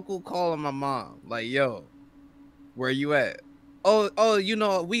 My uncle calling my mom like, yo, where you at? Oh, you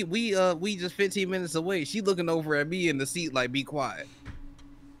know, we just 15 minutes away. She looking over at me in the seat like, be quiet.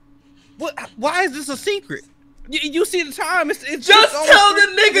 What? Why is this a secret? You see the time? It's just tell the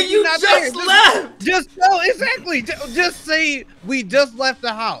nigga you just left. Just no, exactly. Just say we just left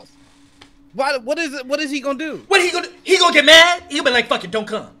the house. Why? What is it? What is he gonna do? What he gonna? He gonna get mad? He'll be like, "Fuck it, don't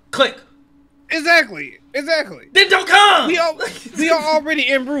come." Click. Exactly. Then don't come. We are already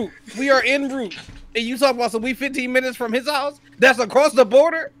en route. We are en route. And you talk about we 15 minutes from his house? That's across the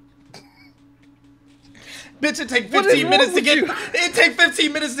border? Bitch, it take 15 minutes to get. It take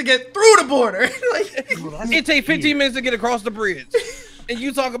 15 minutes to get through the border. It take 15 minutes to get across the bridge. And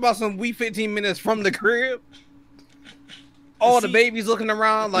you talk about we 15 minutes from the crib? All the babies looking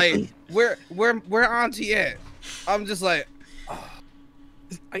around like, where auntie at? I'm just like, oh.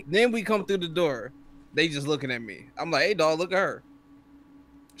 Then we come through the door. They just looking at me. I'm like, hey dog, look at her.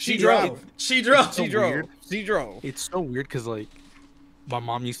 She drove. She drove. It's so weird because like my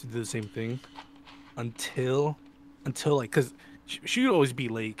mom used to do the same thing until like, because she would always be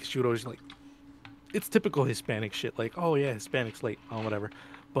late. Cause she would always like, it's typical Hispanic shit. Like, oh yeah, Hispanic's late. Oh, whatever.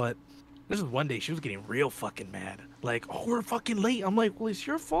 But this is one day she was getting real fucking mad. Like, oh, we're fucking late. I'm like, well, it's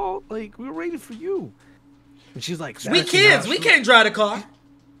your fault. Like, we were waiting for you. And she's like, we kids, we can't drive the car.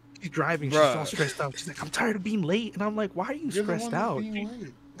 She's driving. She's all stressed out. She's like, I'm tired of being late. And I'm like, why are you stressed out?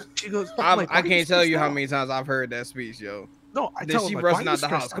 She goes, I can't tell you how many times I've heard that speech, yo. No, I tell her, she like, rushing out the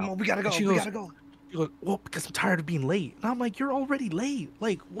house. Come on, we gotta go. She goes, well, because I'm tired of being late. And I'm like, you're already late.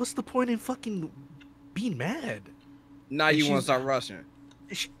 Like, what's the point in fucking being mad? Now you want to start rushing.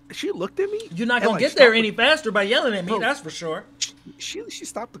 She looked at me. You're not gonna get there any faster by yelling at me. That's for sure. She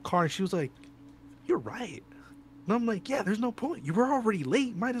stopped the car and she was like, "You're right." And I'm like, "Yeah, there's no point. You were already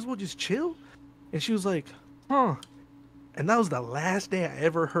late. Might as well just chill." And she was like, "Huh." And that was the last day I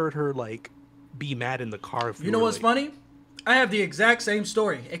ever heard her like be mad in the car. If you know what's funny? I have the exact same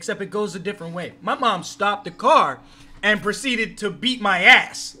story, except it goes a different way. My mom stopped the car and proceeded to beat my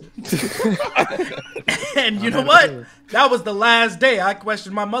ass. And you know what? That was the last day I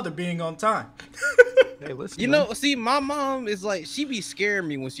questioned my mother being on time. Hey, listen, you know, see, my mom is like, she be scaring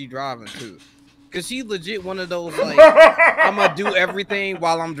me when she driving too. Cause she legit one of those like, I'm gonna do everything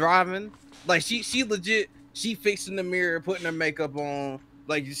while I'm driving. Like she legit, she fixing the mirror, putting her makeup on.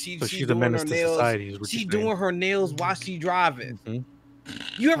 Like she's doing her nails. She doing her nails while she driving.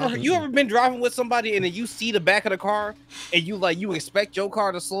 You ever been driving with somebody and then you see the back of the car and you expect your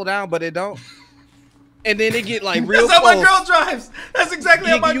car to slow down but it don't, and then it get like real. That's close. how my girl drives. That's exactly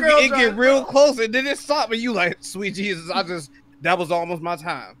how my girl drives. It get real close and then it stop and you like, sweet Jesus, that was almost my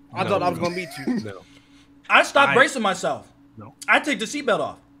time. I thought I was gonna meet you. No. I stopped bracing myself. No. I take the seatbelt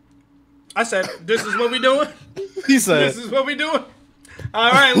off. I said, "This is what we doing." He said, "This is what we doing."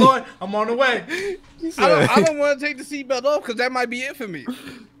 All right, Lord, I'm on the way. I don't want to take the seatbelt off because that might be it for me.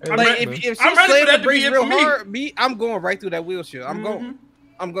 Like if she slammed the brakes real hard, I'm going right through that wheelchair. I'm going.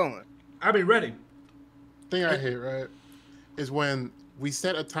 I'll be ready. Thing I hate, right, is when we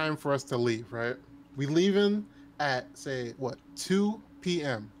set a time for us to leave, right? We leaving at say what 2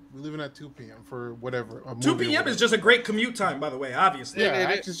 p.m. We're leaving at 2 p.m. for whatever. 2 p.m. is just a great commute time, by the way. Obviously, yeah,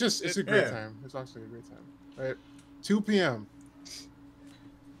 it's a great time. It's actually a great time, right? 2 p.m.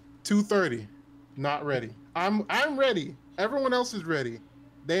 2:30, not ready. I'm ready. Everyone else is ready.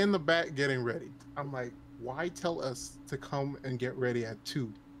 They in the back getting ready. I'm like, why tell us to come and get ready at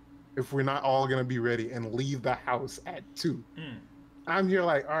 2 if we're not all gonna be ready and leave the house at 2? I'm here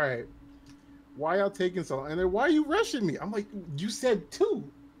like, all right, why y'all taking so long? And then why are you rushing me? I'm like, you said 2.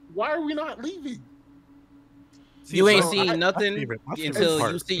 Why are we not leaving? You ain't seen nothing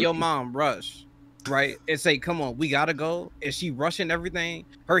until you see your mom rush. Right, and say, "Come on, we gotta go." And she rushing everything,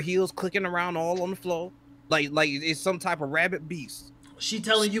 her heels clicking around all on the floor, like it's some type of rabbit beast. She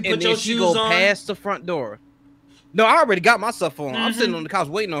telling you put and your then she shoes go on. past the front door. No, I already got my stuff on. I'm sitting on the couch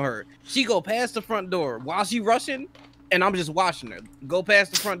waiting on her. She go past the front door while she rushing, and I'm just watching her go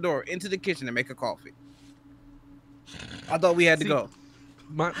past the front door into the kitchen and make a coffee. I thought we had to go.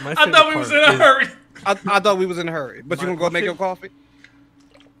 I thought we was in a hurry. I thought we was in a hurry, but you gonna go make your coffee?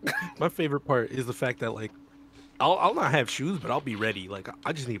 My favorite part is the fact that like I'll not have shoes, but I'll be ready. Like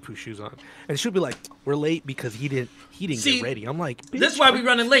I just need to put shoes on, and she'll be like, "We're late because he didn't get ready." I'm like, "This is why we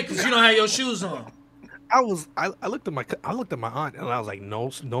running late because you don't have your shoes on." I looked at my aunt and I was like,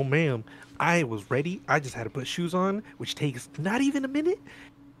 "No, ma'am, I was ready. I just had to put shoes on, which takes not even a minute."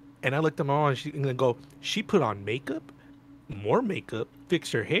 And I looked at my aunt and she put on makeup, more makeup,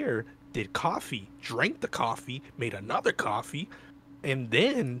 fixed her hair, did coffee, drank the coffee, made another coffee. And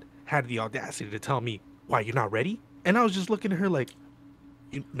then had the audacity to tell me, "Why, you're not ready?" And I was just looking at her like,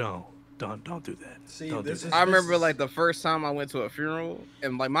 "No, don't do that." See, I remember like the first time I went to a funeral,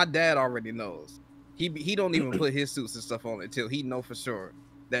 and like my dad already knows. He don't even put his suits and stuff on until he know for sure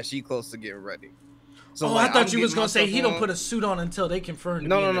that she close to getting ready. So I like, thought you I'm was getting gonna my say stuff he don't on. put a suit on until they confirm to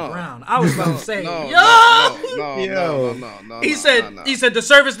No, be no, in the no. ground. I was about to say, No, yo. He said the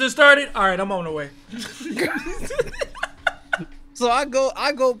service just started. All right, I'm on the way. So I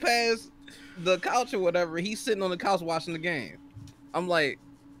go past the couch or whatever. He's sitting on the couch watching the game. I'm like,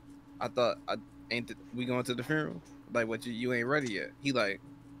 we going to the funeral? Like, what? You ain't ready yet? He like,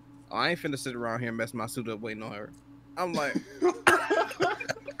 oh, I ain't finna sit around here and mess my suit up waiting on her. I'm like, I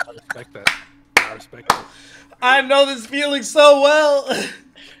respect that. I respect that. I know this feeling so well.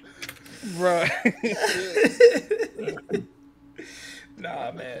 bro.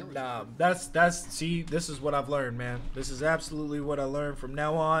 Nah, man, nah. See, this is what I've learned, man. This is absolutely what I learned from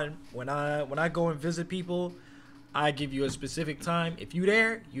now on. When I go and visit people, I give you a specific time. If you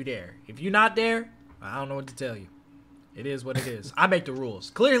there, you there. If you're not there, I don't know what to tell you. It is what it is. I make the rules.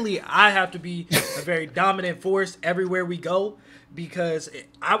 Clearly, I have to be a very dominant force everywhere we go, because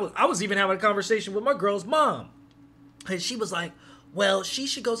I was even having a conversation with my girl's mom, and she was like, well, she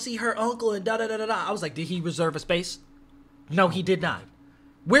should go see her uncle and da-da-da-da-da. I was like, did he reserve a space? No, he did not.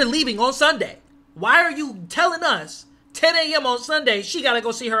 We're leaving on Sunday. Why are you telling us 10 a.m. on Sunday she gotta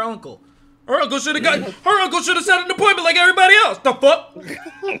go see her uncle? Her uncle should have set an appointment like everybody else. The fuck?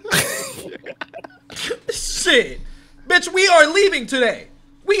 Shit. Bitch, we are leaving today.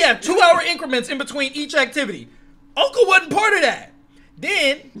 We have 2-hour increments in between each activity. Uncle wasn't part of that.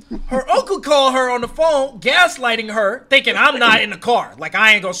 Then her uncle called her on the phone, gaslighting her, thinking I'm not in the car. Like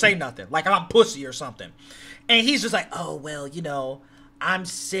I ain't gonna say nothing. Like I'm pussy or something. And he's just like, oh, well, you know, I'm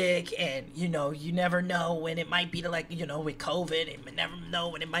sick, and, you know, you never know when it might be, with COVID, and you never know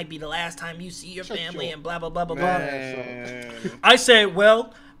when it might be the last time you see your family, and blah, blah, blah, blah, blah. I said,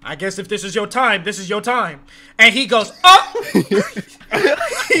 well, I guess if this is your time, this is your time. And he goes, oh!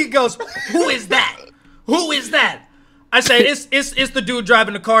 He goes, who is that? Who is that? I said, it's the dude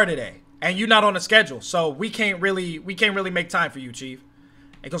driving the car today, and you're not on the schedule, so we can't really make time for you, Chief.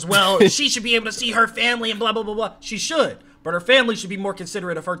 It goes, well, she should be able to see her family and blah, blah, blah, blah. She should, but her family should be more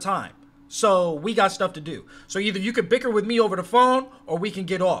considerate of her time. So we got stuff to do. So either you could bicker with me over the phone, or we can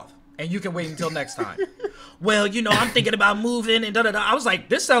get off, and you can wait until next time. Well, you know, I'm thinking about moving and da-da-da. I was like,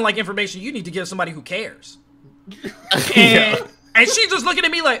 this sounds like information you need to give somebody who cares. And she just looking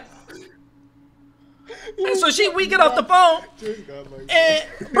at me like, and so we get off the phone, and,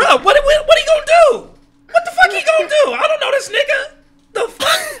 bro, what are you gonna do? What the fuck he gonna do? I don't know this nigga. The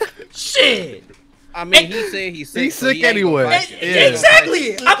fuck? Shit. I mean, he said he's sick. He's sick anyway.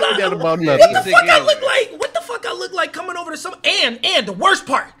 Exactly. I'm not about what nothing. the fuck I look like? What the fuck I look like coming over to some? And the worst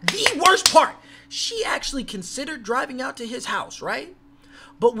part, she actually considered driving out to his house, right?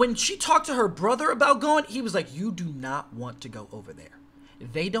 But when she talked to her brother about going, he was like, you do not want to go over there.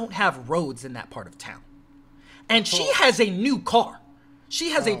 They don't have roads in that part of town. And she has a new car.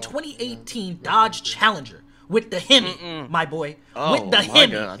 She has a 2018 Dodge Challenger. With the Hemi, my boy. With the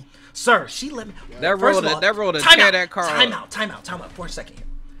Hemi. God. Sir, she let me... That road to tear that car up. Time out for a second here.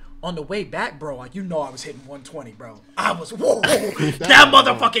 On the way back, bro, you know I was hitting 120, bro. I was... Whoa. That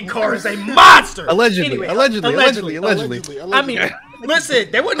motherfucking car is a monster. Allegedly. I mean, listen,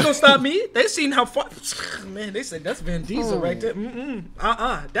 they wasn't going to stop me. They seen how far... Man, they said, that's Vin Diesel right there.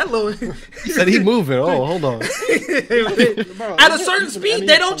 That little... He said he moving. Oh, hold on. At a certain speed,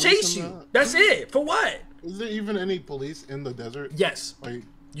 they don't chase you. That's it. For what? Is there even any police in the desert? Yes. Like,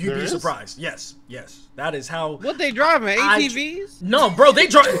 you'd be surprised. Yes. That is how. What they driving? ATVs? No, bro. They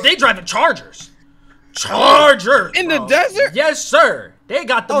driving Chargers. Chargers in the desert? Yes, sir. They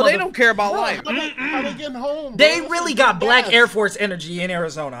got the. They don't care about life. How they getting home? They really got Black Air Force energy in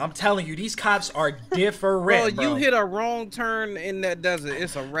Arizona. I'm telling you, these cops are different. Bro, you hit a wrong turn in that desert,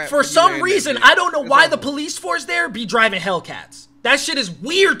 it's a wrap. For some reason, I don't know why the police force there be driving Hellcats. That shit is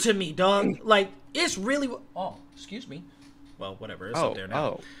weird to me, dog. Like. It's really... Oh, excuse me. Well, whatever. It's up there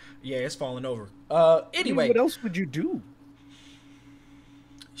now. Yeah, it's falling over. Anyway. What else would you do?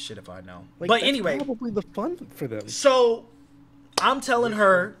 Shit if I know. Like, but that's anyway. Probably the fun for them. So, I'm telling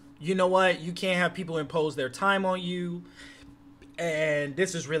her, you know what? You can't have people impose their time on you. And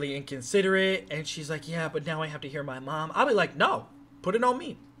this is really inconsiderate. And she's like, yeah, but now I have to hear my mom. I'll be like, no. Put it on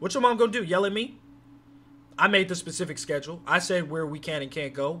me. What's your mom gonna do? Yell at me? I made the specific schedule. I said where we can and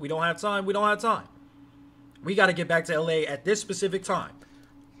can't go. We don't have time. We don't have time. We got to get back to LA at this specific time.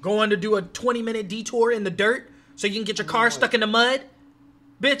 Going to do a 20-minute detour in the dirt so you can get your car stuck in the mud?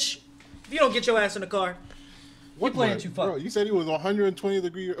 Bitch, if you don't get your ass in the car, you're playing too far. Bro, you said it was 120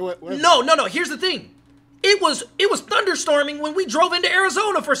 degrees. No. Here's the thing. It was thunderstorming when we drove into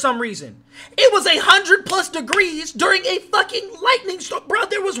Arizona for some reason. It was 100+ degrees during a fucking lightning storm. Bro,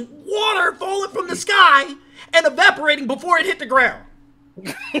 there was water falling from the sky and evaporating before it hit the ground.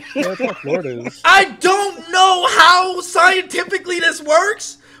 Yeah, that's what Florida is. I don't know how scientifically this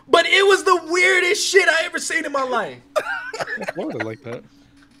works, but it was the weirdest shit I ever seen in my life. Florida like that.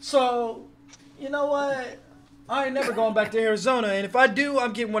 So, you know what? I ain't never going back to Arizona, and if I do,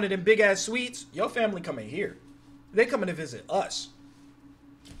 I'm getting one of them big ass suites. Your family coming here. They coming to visit us.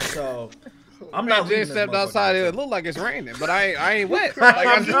 So, I'm not leaving. Just stepped outside. It looked like it's raining, but I ain't wet.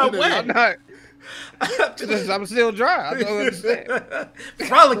 I'm not wet. I'm not. I'm still dry. I don't understand.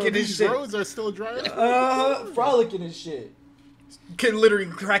 Frolicking and These shit. roads are still dry. Frolicking and shit. Can literally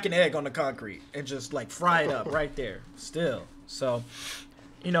crack an egg on the concrete and just like fry it up right there. Still. So,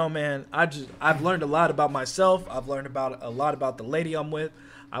 you know, man, I've learned a lot about myself. I've learned a lot about the lady I'm with.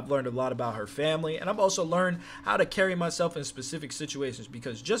 I've learned a lot about her family, and I've also learned how to carry myself in specific situations,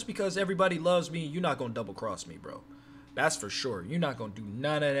 because just because everybody loves me, you're not gonna double cross me, bro. That's for sure. You're not gonna do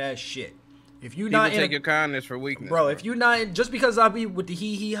none of that shit. If you not take your kindness for weakness, bro. If you not just because I be with the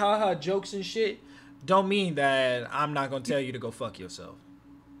hee hee ha ha jokes and shit, don't mean that I'm not gonna tell you to go fuck yourself.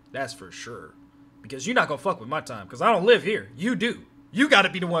 That's for sure. Because you're not gonna fuck with my time, because I don't live here. You do. You gotta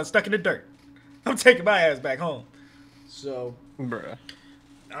be the one stuck in the dirt. I'm taking my ass back home. So, Bruh.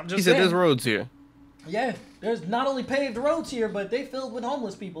 I'm just He said saying. there's roads here. Yeah, there's not only paved roads here, but they filled with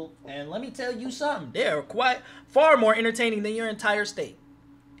homeless people. And let me tell you something, they're quite far more entertaining than your entire state.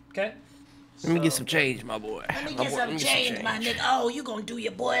 Okay? Let me get some change, my boy. Let me get some change, my nigga. Oh, you gonna do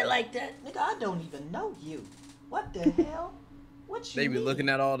your boy like that? Nigga, I don't even know you. What the hell? What you They be mean? looking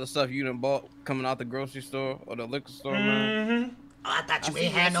at all the stuff you done bought coming out the grocery store or the liquor store, man. Oh, I thought you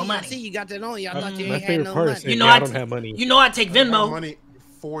ain't had no money. I see you got that on you. I thought you My ain't had favorite no part money. is You saying, know yeah, I I don't t- have money. You know I take I have Venmo. money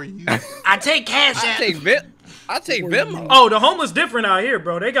for you. I take Cash I App. take Venmo. Oh, the homeless different out here,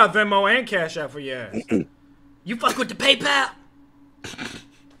 bro. They got Venmo and Cash App for your ass. You fuck with the PayPal?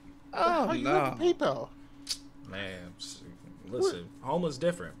 Oh How you no. have PayPal? Man, listen, homeless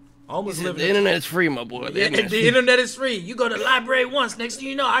different. Homeless The living. internet's free, my boy. Yeah, the internet is free. You go to the library once, next thing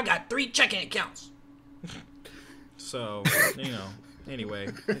you know, I got 3 checking accounts. So, you know, anyway,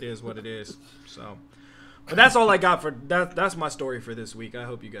 it is what it is. So, but that's all I got for that. That's my story for this week. I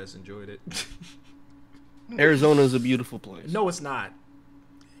hope you guys enjoyed it. Arizona is a beautiful place. No, it's not.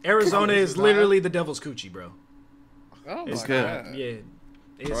 Arizona is literally the devil's coochie, bro. Oh It's my good. God. Yeah,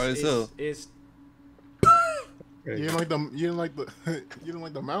 Probably so. it's You didn't like the you didn't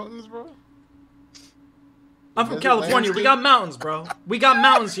like the mountains, bro? I'm from Desert California. We landscape? got mountains, bro. We got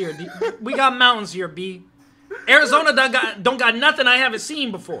mountains here. We got mountains here, B. Arizona don't got nothing I haven't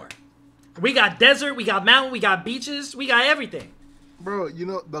seen before. We got desert, we got mountain, we got beaches, we got everything. Bro, you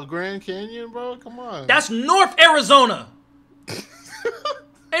know the Grand Canyon, bro? Come on. That's North Arizona.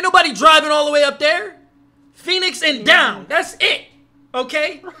 Ain't nobody driving all the way up there. Phoenix and down. That's it.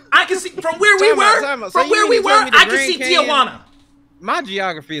 Okay? I can see from where we were. Time out. So From you where mean we to were, tell me the I can Grand see Canyon- Tijuana. My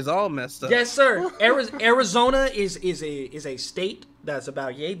geography is all messed up. Yes, sir. Arizona is a state that's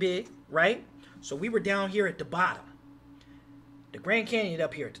about yay big, right? So we were down here at the bottom. The Grand Canyon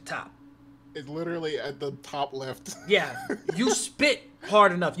up here at the top. It's literally at the top left. Yeah, you spit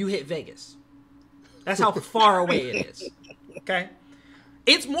hard enough, you hit Vegas. That's how far away it is. Okay?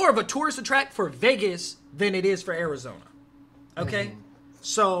 It's more of a tourist attract for Vegas than it is for Arizona. Okay?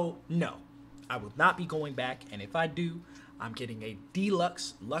 So, no. I will not be going back, and if I do, I'm getting a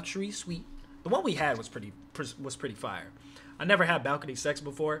deluxe luxury suite. The one we had was pretty fire. I never had balcony sex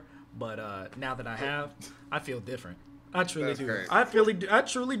before, but now that I have, I feel different. I truly That's do. great. I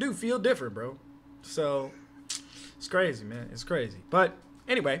truly do feel different, bro. So it's crazy, man. It's crazy. But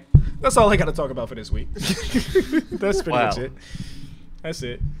anyway, that's all I got to talk about for this week. That's pretty much Wow. it. That's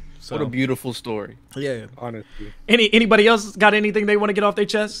it. So, What a beautiful story. yeah. Honestly. Anybody else got anything they want to get off their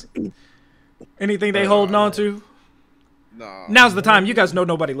chest? Anything they holding on to? No. Now's the time. You guys know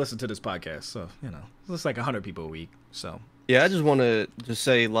nobody listens to this podcast, so you know it's like 100 people a week. So Yeah, I just want to just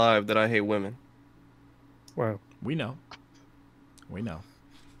say live that I hate women. Wow. we know. We know.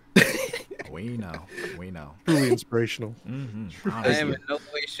 We know. We know. Truly inspirational. I am in no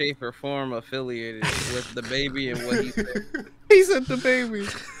way, shape, or form affiliated with the baby and what he said. He said the baby.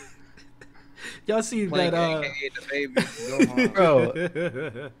 Y'all see Like, that? AKA the baby. Go on.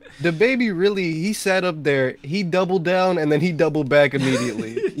 Bro, the baby really, he sat up there, he doubled down, and then he doubled back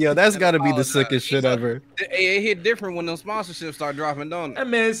immediately. Yo, that's got to be the sickest shit ever. It hit different when those sponsorships start dropping, don't That it?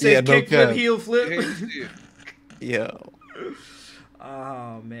 man said Yeah, no kick flip, cap. heel flip. Yeah, Yo.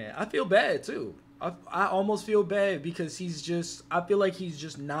 Oh man, I feel bad too. I almost feel bad because I feel like he's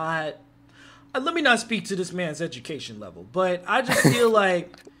just not. Let me not speak to this man's education level, but I just feel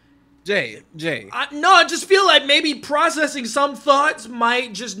like. Jay. I just feel like maybe processing some thoughts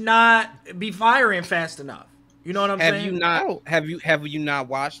might just not be firing fast enough. You know what I'm saying? Have you not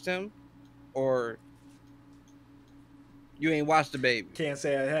watched him, or you ain't watched the baby? Can't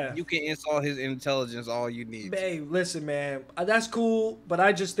say I have. You can insult his intelligence all you need. Babe, listen, man, that's cool, but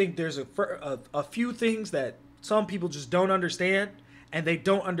I just think there's a few things that some people just don't understand, and they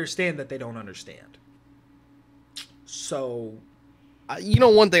don't understand that they don't understand. So, you know,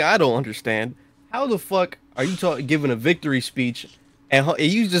 one thing I don't understand: how the fuck are you giving a victory speech, and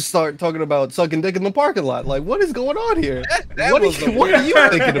you just start talking about sucking dick in the parking lot? Like, what is going on here? What are you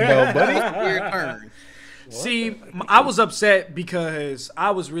thinking about, buddy? Weird turn. See, I was upset because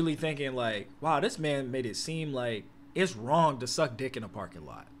I was really thinking like, wow, this man made it seem like it's wrong to suck dick in a parking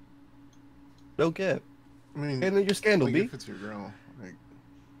lot. No cap. I mean, and then your scandal, like B. if it's your girl, like,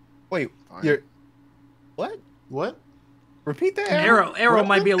 wait, fine. you're what? What? Repeat that. Arrow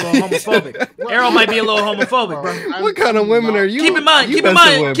might be a little homophobic. Arrow might be a little homophobic, bro. What kind of women are you? Keep in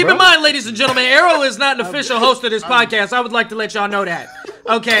mind, ladies and gentlemen, Arrow is not an official host of this podcast. I would like to let y'all know that.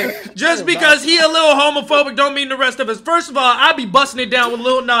 Okay, just because he a little homophobic don't mean the rest of us. First of all, I be busting it down with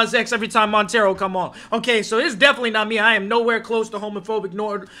Lil Nas X every time Montero come on. Okay, so it's definitely not me. I am nowhere close to homophobic.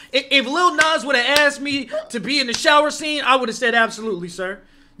 Nor if Lil Nas would have asked me to be in the shower scene, I would have said absolutely, sir.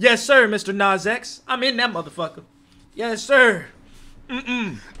 Yes, sir, Mr. Nas X. I'm in that motherfucker. Yes, sir.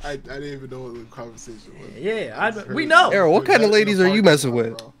 I didn't even know what the conversation was. Yeah, we know. Arrow, what kind of ladies are you messing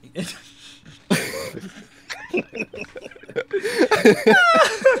with?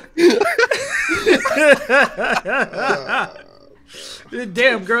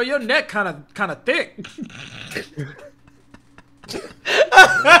 Damn, girl, your neck kind of thick.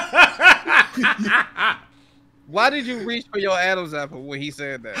 Why did you reach for your Adam's apple when he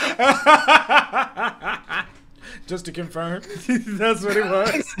said that? Just to confirm. That's what it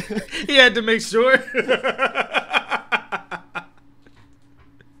was. He had to make sure.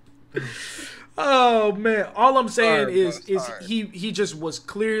 Oh man, all I'm saying is he just was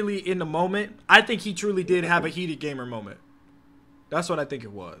clearly in the moment. I think he truly did have a heated gamer moment. That's what I think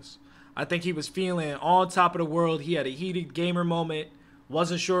it was. I think he was feeling on top of the world. He had a heated gamer moment,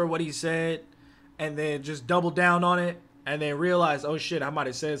 wasn't sure what he said, and then just doubled down on it, and then realized, oh shit, I might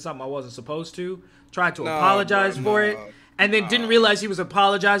have said something I wasn't supposed to. Tried to apologize for it, and then didn't realize he was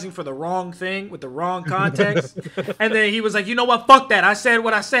apologizing for the wrong thing with the wrong context. And then he was like, you know what, fuck that. I said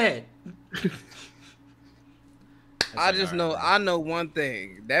what I said. I know one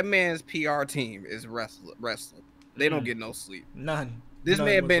thing. That man's PR team is wrestling. They don't get no sleep. None. This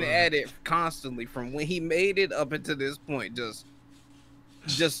man been at it constantly from when he made it up until this point.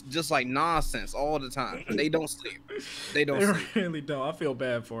 Just like nonsense all the time. They don't sleep. They really don't. I feel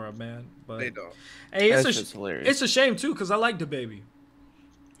bad for him, man. But they don't. Hey, it's a shame too, because I like the baby.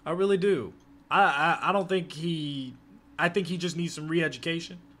 I really do. I don't think I think he just needs some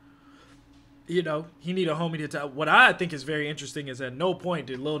re-education. You know, he need a homie to tell. What I think is very interesting is at no point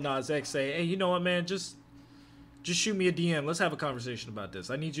did Lil Nas X say, hey, you know what, man, just shoot me a DM. Let's have a conversation about this.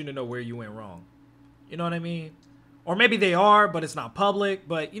 I need you to know where you went wrong. You know what I mean? Or maybe they are, but it's not public.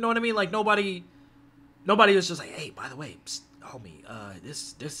 But you know what I mean? Like nobody was just like, hey, by the way, psst, homie,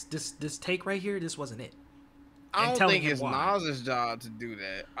 this take right here, this wasn't it. I don't think it's Nas's job to do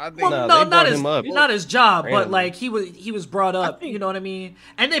that. I think not his job, but like he was brought up. You know what I mean?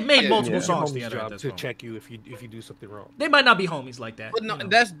 And they've made multiple songs together at this to moment. check you if you do something wrong. They might not be homies like that. But no, you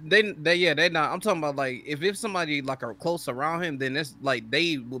know? they're not. I'm talking about like if somebody like are close around him, then it's like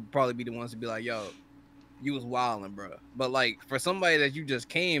they would probably be the ones to be like, yo, you was wilding, bro. But like for somebody that you just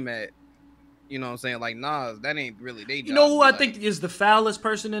came at, you know what I'm saying? Like Nas, that ain't really they job. You know who I think is the foulest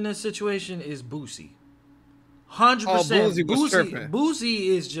person in this situation is Boosie. 100%. Boosie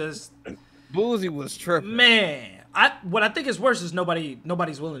is just. Boosie was tripping. Man, what I think is worse is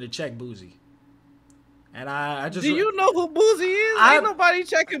nobody's willing to check Boosie. And I just. Do you know who Boosie is? Ain't nobody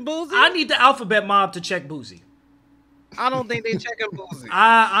checking Boosie. I need the Alphabet Mob to check Boosie. I don't think they checking Boosie.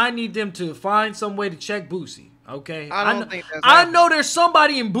 I need them to find some way to check Boosie. Okay. I know there's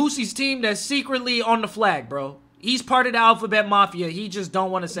somebody in Boosie's team that's secretly on the flag, bro. He's part of the Alphabet Mafia. He just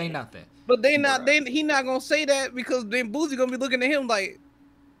don't want to say nothing. But he not gonna say that because then Boosie gonna be looking at him like.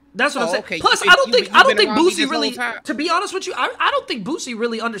 That's what I'm saying. Okay. Plus, I don't think Boosie really. To be honest with you, I don't think Boosie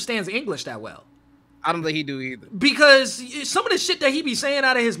really understands English that well. I don't think he do either. Because some of the shit that he be saying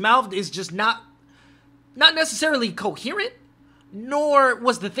out of his mouth is just not necessarily coherent, nor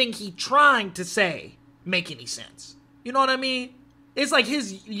was the thing he trying to say make any sense. You know what I mean? It's like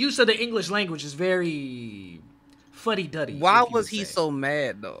his use of the English language is very fuddy-duddy. Why was he so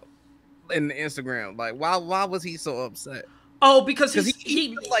mad though? In the Instagram, like why was he so upset? Oh, because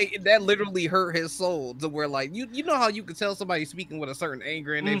he like that literally hurt his soul to where like you know how you could tell somebody speaking with a certain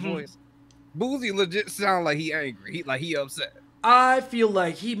anger in their voice. Boozy legit sound like he angry. He upset. I feel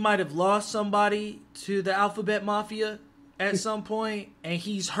like he might have lost somebody to the Alphabet Mafia at some point, and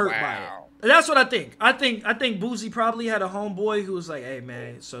he's hurt by it. That's what I think. I think Boozy probably had a homeboy who was like, "Hey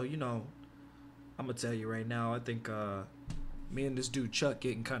man, so you know, I'm gonna tell you right now. I think me and this dude Chuck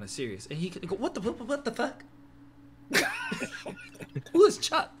getting kind of serious." And he go, "What the fuck? Who is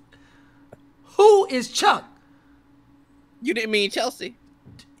Chuck? Who is Chuck?" You didn't mean Chelsea?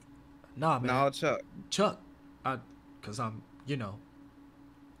 Nah, man. No, Chuck. Chuck. Cause I'm, you know,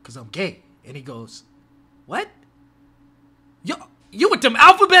 cause I'm gay. And he goes, "What? You with them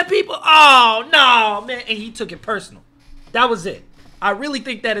alphabet people? Oh no, man!" And he took it personal. That was it. I really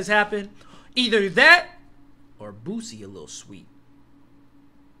think that has happened. Either that, or Boosie a little sweet.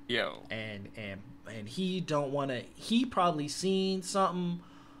 Yo. And he don't want to. He probably seen something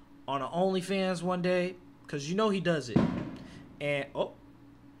on an OnlyFans one day, cause you know he does it. And well,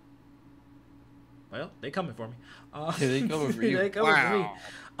 they coming for me. Yeah, they coming for you. They coming for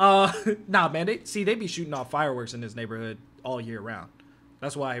me. Nah, man. They be shooting off fireworks in this neighborhood all year round.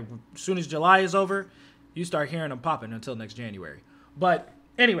 That's why as soon as July is over, you start hearing them popping until next January. But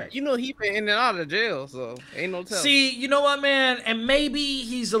anyway, You know he been in and out of jail, so ain't no telling. see, you know what, man? And maybe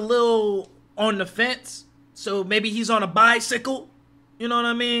he's a little on the fence. So maybe he's on a bicycle. You know what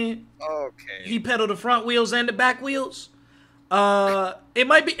I mean? Okay. He pedaled the front wheels and the back wheels. It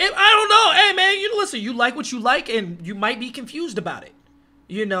might be. I don't know. Hey, man, you listen. You like what you like, and you might be confused about it.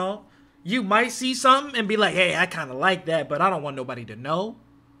 You know, you might see something and be like, "Hey, I kind of like that, but I don't want nobody to know."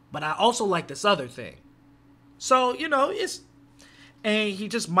 But I also like this other thing. So you know, and he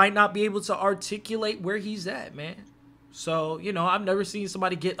just might not be able to articulate where he's at, man. So you know, I've never seen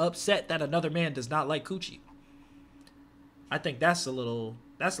somebody get upset that another man does not like coochie. I think that's a little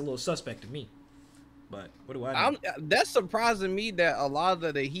suspect to me. But what do I know? That's surprising me that a lot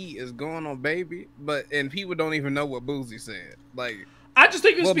of the heat is going on Baby, and people don't even know what Boozy said. Like, I just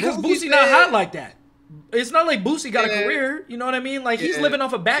think it's because Boosie not hot like that. It's not like Boosie got a Yeah. career. You know what I mean? Like he's living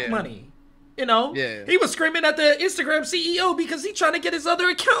off of back money. You know? Yeah. He was screaming at the Instagram CEO because he's trying to get his other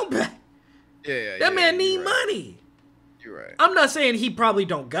account back. That man need money. You're right. I'm not saying he probably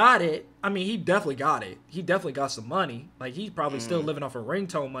don't got it. I mean, he definitely got it. He definitely got some money. Like, he's probably still living off of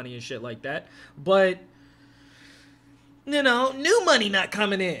ringtone money and shit like that. But, you know, new money not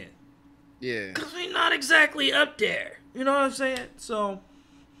coming in. Yeah. Because we're not exactly up there. You know what I'm saying? So,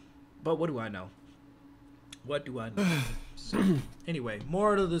 but what do I know? What do I know? So, anyway,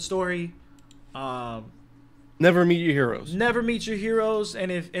 moral of the story. Never meet your heroes. Never meet your heroes.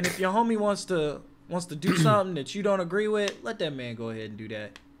 And if your homie wants to do something that you don't agree with, let that man go ahead and do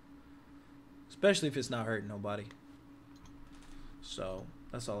that. Especially if it's not hurting nobody. So,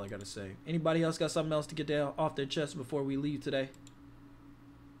 that's all I got to say. Anybody else got something else to get off their chest before we leave today?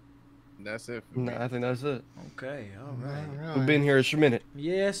 That's it. No, I think that's it. Okay, all right. Not We've really. been here a minute.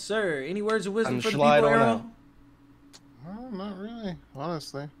 Yes, sir. Any words of wisdom I'm for the slide people, on Arrow? out. Oh, not really,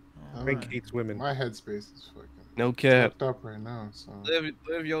 honestly. Frank hates women. My headspace is fucking No cap. fucked up right now. So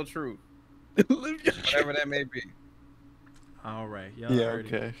Live your truth. Live your Whatever that may be. All right. Y'all Yeah, heard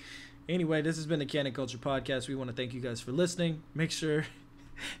it. okay. Anyway, this has been the Canon Culture Podcast. We want to thank you guys for listening. Make sure,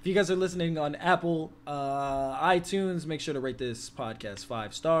 if you guys are listening on Apple, iTunes, make sure to rate this podcast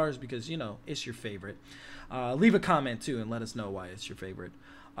 5 stars because, you know, it's your favorite. Leave a comment, too, and let us know why it's your favorite.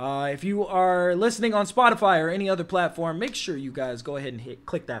 If you are listening on Spotify or any other platform, make sure you guys go ahead and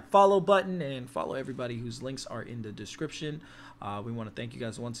click that follow button and follow everybody whose links are in the description. We want to thank you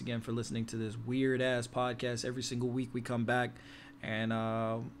guys once again for listening to this weird-ass podcast. Every single week we come back. And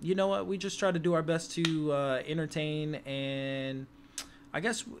you know what? We just try to do our best to entertain and, I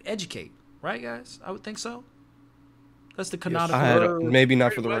guess, educate. Right, guys? I would think so. That's the canonical. Maybe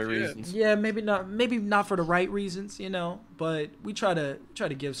not for the Pretty right much, yeah. reasons. Yeah, maybe not for the right reasons, you know. But we try to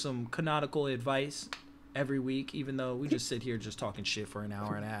give some canonical advice every week, even though we just sit here just talking shit for an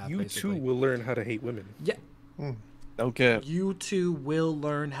hour and a half. You basically. too will learn how to hate women. Yeah, Okay. you too will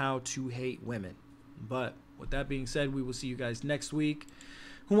learn how to hate women. But with that being said, we will see you guys next week.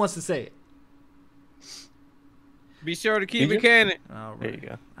 Who wants to say it? Be sure to keep You it canon. All right. There you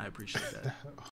go. I appreciate that.